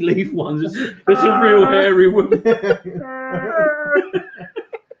shitty leaf ones. It's a real hairy woman.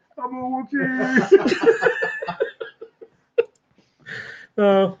 I'm a Wookiee.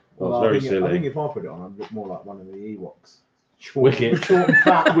 Well, very I silly. think if I put it on, I'd look more like one of the Ewoks. Wicket. Short and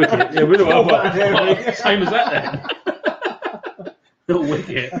fat. Wicket. Yeah, well, same as that then. Not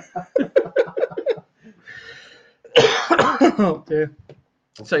Wicket. Oh dear.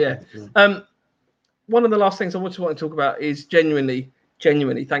 So yeah, one of the last things I want to talk about is genuinely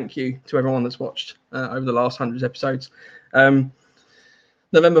genuinely thank you to everyone that's watched over the last 100 episodes.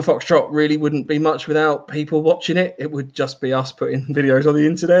 November Foxtrot really wouldn't be much without people watching it. It would just be us putting videos on the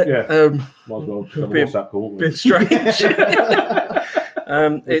internet. Yeah. Might as well just have a WhatsApp call. Bit strange.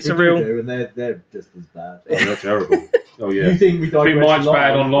 It's a real. And they're just as bad. Oh, they're terrible. Oh yeah. You think we digress Mike's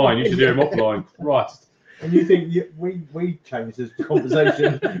bad online? online? You should do him offline. Right. And you think we changed this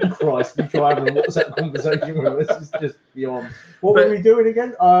conversation? Christ, you try having a WhatsApp conversation with us. It's just beyond. What were we doing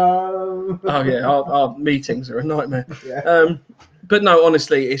again? Oh yeah, our meetings are a nightmare. Yeah. But no,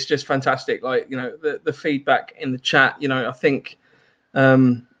 honestly, it's just fantastic. Like, you know, the feedback in the chat. You know, I think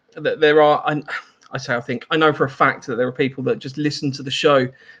that there are. I know for a fact that there are people that just listen to the show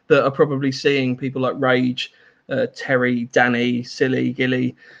that are probably seeing people like Rage, Terry, Danny, Silly,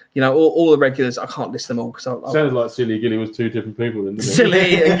 Gilly. You know, all the regulars. I can't list them all because Sounded like Silly Gilly was two different people. Didn't it?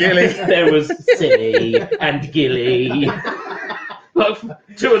 Silly and Gilly. There was Silly and Gilly. Like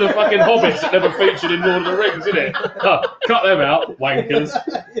two of the fucking hobbits that never featured in Lord of the Rings, isn't it? Oh, cut them out, wankers.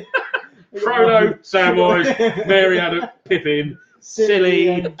 Frodo, Samwise, Mary Adam, Pippin, Silly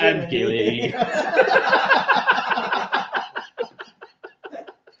and Gilly.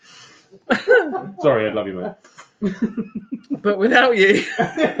 Sorry, I love you, mate. But without you,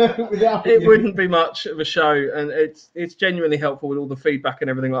 it wouldn't be much of a show, and it's genuinely helpful with all the feedback and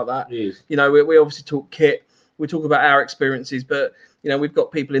everything like that. It is. You know, we obviously talk kit, we talk about our experiences, but you know, we've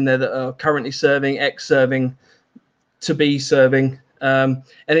got people in there that are currently serving, ex-serving, to be serving, and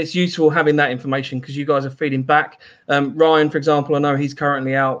it's useful having that information because you guys are feeding back. Ryan, for example, I know he's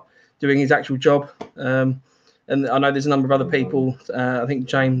currently out doing his actual job, and I know there's a number of other people. I think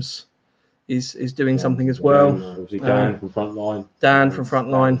James is doing something as well. Dan from Frontline. Dan from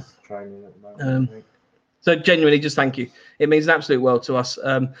Frontline. Training at the moment, I think. So genuinely, just thank you. It means an absolute world to us.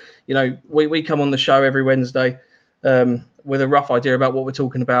 You know, we come on the show every Wednesday with a rough idea about what we're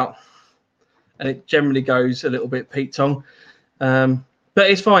talking about, and it generally goes a little bit Pete Tong, but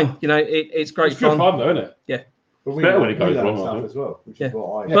it's fine. You know, it's great It's good fun though, isn't it? Yeah. But we better when it goes learn wrong, I stuff think. as well, which Yeah. is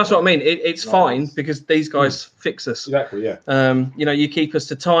what That's what I mean. It's Nice. fine because these guys fix us. Exactly, yeah. You know, you keep us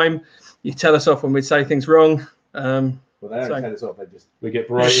to time. You tell us off when we say things wrong. Well, they don't So- tell us off. They just We get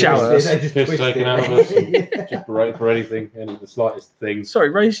berated, shower us. piss taken out of us, and just berated for anything, any of the slightest things. Sorry,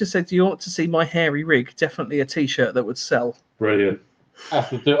 Ray just said, do you want to see my hairy rig? Definitely a T-shirt that would sell. Brilliant. I'll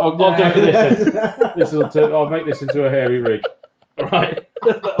do it for this. I'll make this into a hairy rig. All right.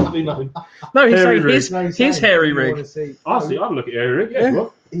 That'll be nothing. No, he's Hairy saying rig. his hairy You rig. wanna see- I'll look at hairy rig. Yeah.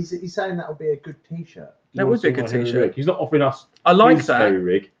 What? He's saying that would be a good T-shirt. That would be a good Hairy T-shirt. rig. He's not offering us. I like his that. hairy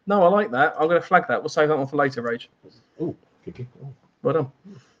rig. No, I like that. I'm going to flag that. We'll save that one for later, Rage. Oh, Well done.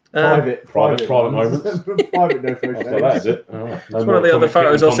 Private ones. moments. Private no That's photos. like that, is it? Oh, no It's one more of the other comic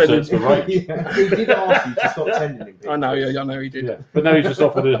photos I'll send concerts you. for Rage. Yeah, he did ask you to stop sending him. I know, yeah, I know he did. Yeah. But now he's just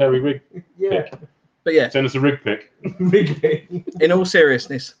offered a hairy rig. Yeah. Pic. But yeah, Send us a rig pic. in all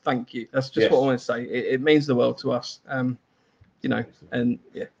seriousness, thank you. That's just Yes. what I want to say. It means the world to us. You know, and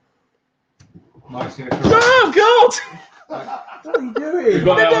yeah. Mike's gonna Oh God! What are you doing? We've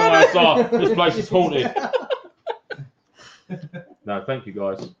got that on ISR. This place is haunted. No, thank you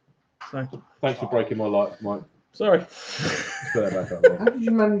guys. So, Thanks for breaking my life, Mike. sorry. Let's put that back up there. How did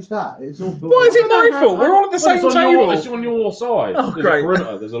you manage that? It's all. Why is it my fault? We're all at the same It's on table. It's on your side. Oh, There's great. a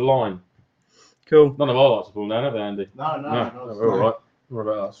perimeter. There's a line. Cool. None of our lights are falling down, have they, Andy? No, We're all right. What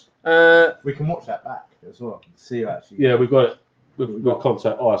about us? We can watch that back as well. See you actually. Yeah, we've got it. We've got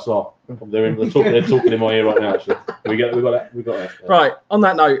contact ISR. They're talking in my ear right now. Actually, we got that. Right. On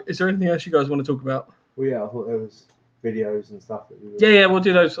that note, is there anything else you guys want to talk about? Well, yeah, I thought there was videos and stuff that we were Yeah, we'll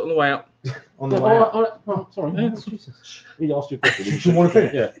do those on the way out. on the way. out. Oh, sorry. Yeah. Jesus. He asked you a question. Do you want to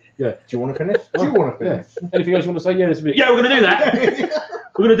finish? Yeah. Do you want to finish? Do you want to finish? Anything else you want to say? Yeah, there's a bit. Yeah, we're going to do that.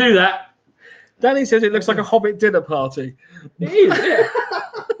 We're going to do that. Danny says it looks like a Hobbit dinner party. It is. Yeah.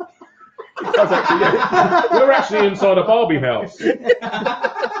 It does actually, yeah. We're actually inside a Barbie house, and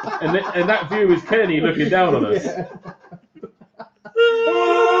that view is Kenny looking down on us.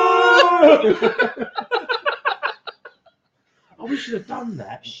 Oh, we should have done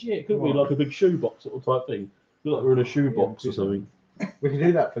that. Shit, couldn't we? Like a big shoebox sort of type thing. Look like we're in a shoebox or something. We can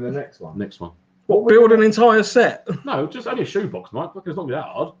do that for the next one. Next one. What, build an entire set? No, just only a shoebox, Mike. It's not going to be that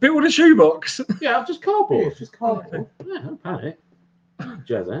hard. Build a shoebox? Yeah, just cardboard. It's just cardboard. Yeah, don't panic.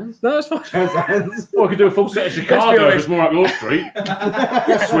 Jazz hands. No, it's fine. Jazz hands. Well, I could do a full set of Chicago if it's more up your street.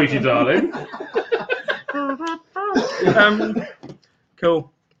 Sweetie darling.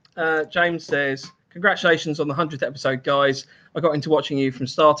 Cool. James says, congratulations on the 100th episode, guys. I got into watching you from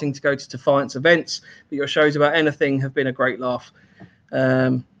starting to go to Defiance events, but your shows about anything have been a great laugh.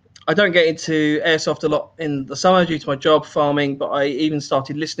 I don't get into airsoft a lot in the summer due to my job, farming, but I even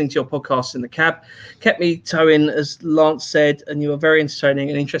started listening to your podcasts in the cab. Kept me towing, as Lance said, and you are very entertaining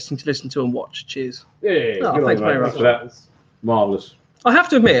and interesting to listen to and watch. Cheers. Yeah, thanks very much. That's marvellous. I have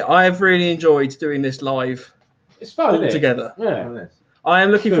to admit, I have really enjoyed doing this live. It's fun, isn't it? Together. Yeah. I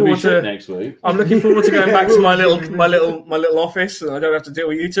am looking It's gonna forward be shit to next week. I'm looking forward to going back to my little office, and I don't have to deal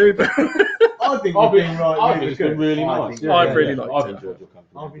with you two. But I think we've been right. I think it's been really nice. I've really liked I've it. enjoyed your company.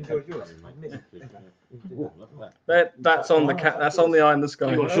 I've enjoyed yours. That's on the that's on the eye in the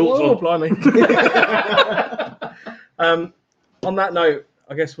sky. You got shorts on. Blimey. On that note,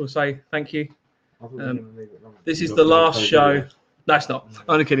 I guess we'll say thank you. This is the last show. No, it's not. I'm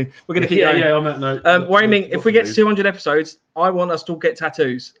only kidding. We're going to keep going. Yeah, on that note. Wayming, if we get to 200 episodes, I want us to all get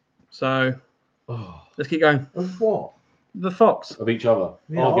tattoos. So let's keep going. Of what? The fox. Of each other.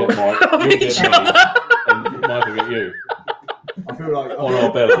 Yeah, I'll get Mike. Of You'll each get me. And Mike will get you. I feel like On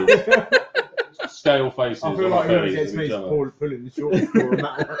our bellies. Scale faces I on feel our like whoever bellies gets of me each is other. pulling the short straw on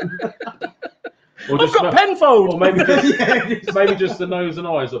that one. I've got Penfold. Or maybe just the nose and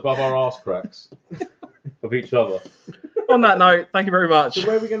eyes above our arse cracks of each other. On that note, thank you very much. So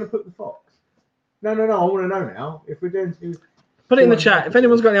where are we going to put the fox? No. I want to know now. If we're doing Put it in the chat. If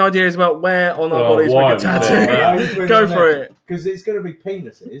anyone's got any ideas about where on our bodies we why get tattooed, go for it. Because it's going to be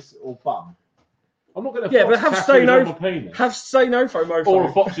penises or bum. I'm not going to Yeah, but have say on no. my penis. Have say no, FOMO. Or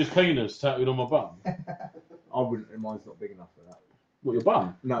a fox's penis tattooed on my bum. I wouldn't. Mine's not big enough for that. What, your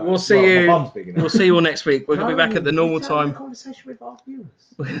bum? No. We'll see my you. bum's big enough. We'll see you all next week. We're going to be back at the normal time. Conversation with our viewers.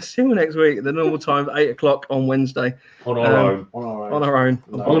 We'll see you next week at the normal time, 8 o'clock on Wednesday. On our own. On our own.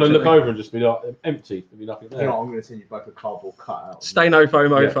 I'm going to look over and just be like empty. There'll be nothing there. You know, I'm going to send you both a cardboard cutout. Stay no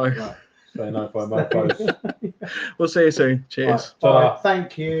FOMO. Right. Stay no FOMO. We'll see you soon. Cheers. Right. All right.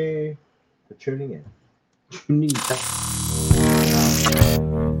 Thank you for tuning in. You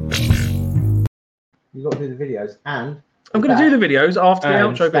got to do the videos and. I'm going to do the videos after the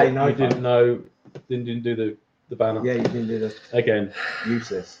outro bit. You didn't do the banner. Yeah, you didn't do the. Again.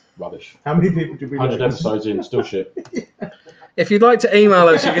 Useless. Rubbish. How many people did we 100 lose? episodes in, still shit. If you'd like to email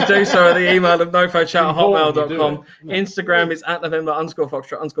us, you can do so at the email of nofochat@hotmail.com. No. Instagram is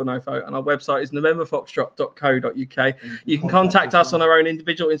 @November_Foxtrot_Nofo, and our website is novemberfoxtrot.co.uk. You can contact us on our own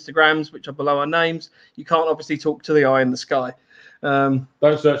individual Instagrams, which are below our names. You can't obviously talk to the eye in the sky. Don't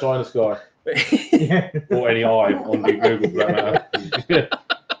search eye in the sky. Or any eye on Google for that matter.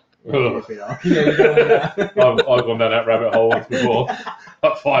 I've gone down that rabbit hole once before.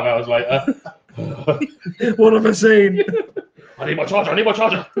 Like 5 hours later. What have I seen? I need my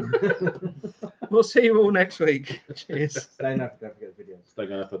charger. We'll see you all next week. Cheers. Stay enough, don't forget the videos. Stay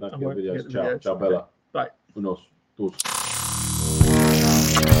enough, don't I forget won't the videos. forget the Ciao. videos. Ciao, Bella. Bye. Unos, dos.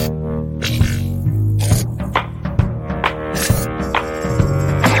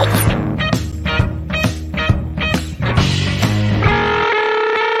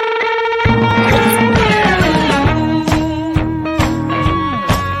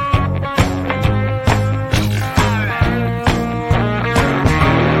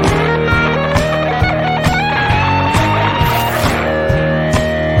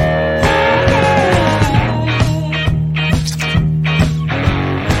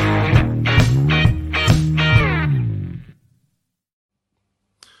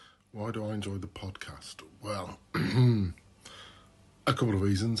 Why do I enjoy the podcast? Well, a couple of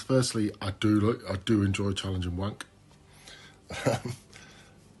reasons. Firstly, I do enjoy challenging wank,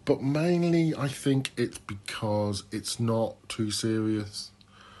 but mainly I think it's because it's not too serious.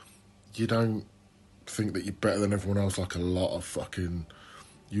 You don't think that you're better than everyone else like a lot of fucking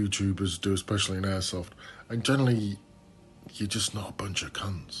YouTubers do, especially in airsoft. And generally, you're just not a bunch of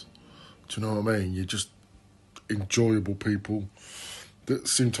cunts. Do you know what I mean? You're just enjoyable people that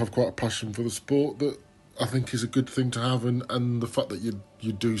seem to have quite a passion for the sport that I think is a good thing to have, and the fact that you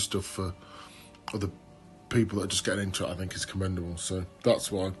do stuff for other people that are just getting into it, I think is commendable. So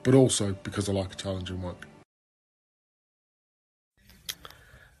that's why, but also because I like a challenging work.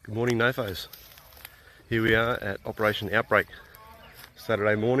 Good morning, Nofos. Here we are at Operation Outbreak.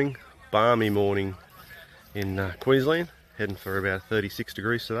 Saturday morning, balmy morning in Queensland, heading for about 36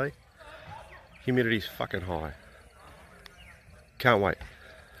 degrees today. Humidity's fucking high. Can't wait.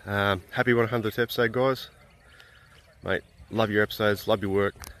 Happy 100th episode, guys. Mate, love your episodes, love your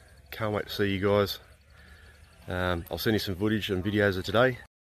work. Can't wait to see you guys. I'll send you some footage and videos of today.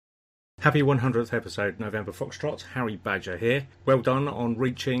 Happy 100th episode, November Foxtrot. Harry Badger here. Well done on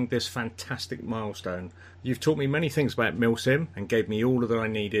reaching this fantastic milestone. You've taught me many things about MilSim and gave me all that I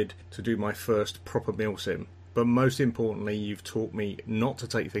needed to do my first proper MilSim. But most importantly, you've taught me not to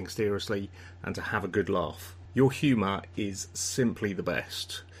take things seriously and to have a good laugh. Your humour is simply the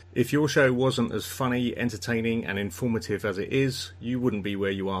best. If your show wasn't as funny, entertaining and informative as it is, you wouldn't be where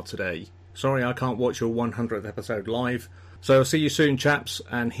you are today. Sorry I can't watch your 100th episode live, so I'll see you soon, chaps,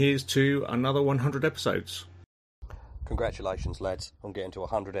 and here's to another 100 episodes. Congratulations, lads, on getting to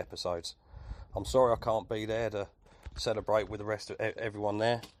 100 episodes. I'm sorry I can't be there to celebrate with the rest of everyone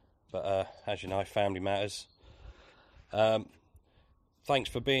there, but as you know, family matters. Thanks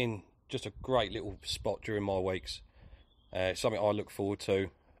for being just a great little spot during my weeks. Something I look forward to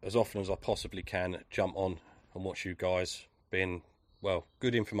as often as I possibly can, jump on and watch you guys being, well,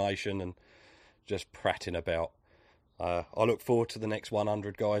 good information and just prattling about. I look forward to the next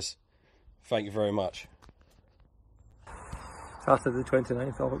 100, guys. Thank you very much. Saturday the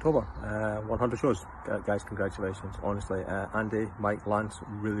 29th of October, 100 shows. Guys, congratulations. Honestly, Andy, Mike, Lance,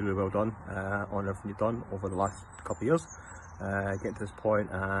 really, really well done on everything you've done over the last couple of years. Getting to this point,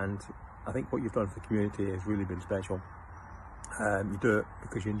 and I think what you've done for the community has really been special. You do it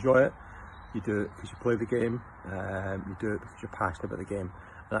because you enjoy it, you do it because you play the game, you do it because you're passionate about the game,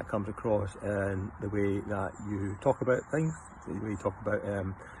 and that comes across in the way that you talk about things, the way you talk about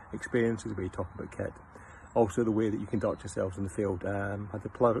experiences, the way you talk about kit, also the way that you conduct yourselves in the field. Had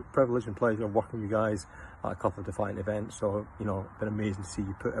the privilege and pleasure of working with you guys at a couple of Defiant events, so you know, it's been amazing to see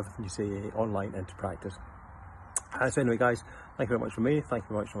you put everything you say online into practice. So anyway guys, thank you very much from me, thank you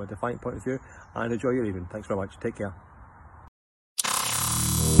very much from a Defiant point of view, and enjoy your evening. Thanks very much, take care.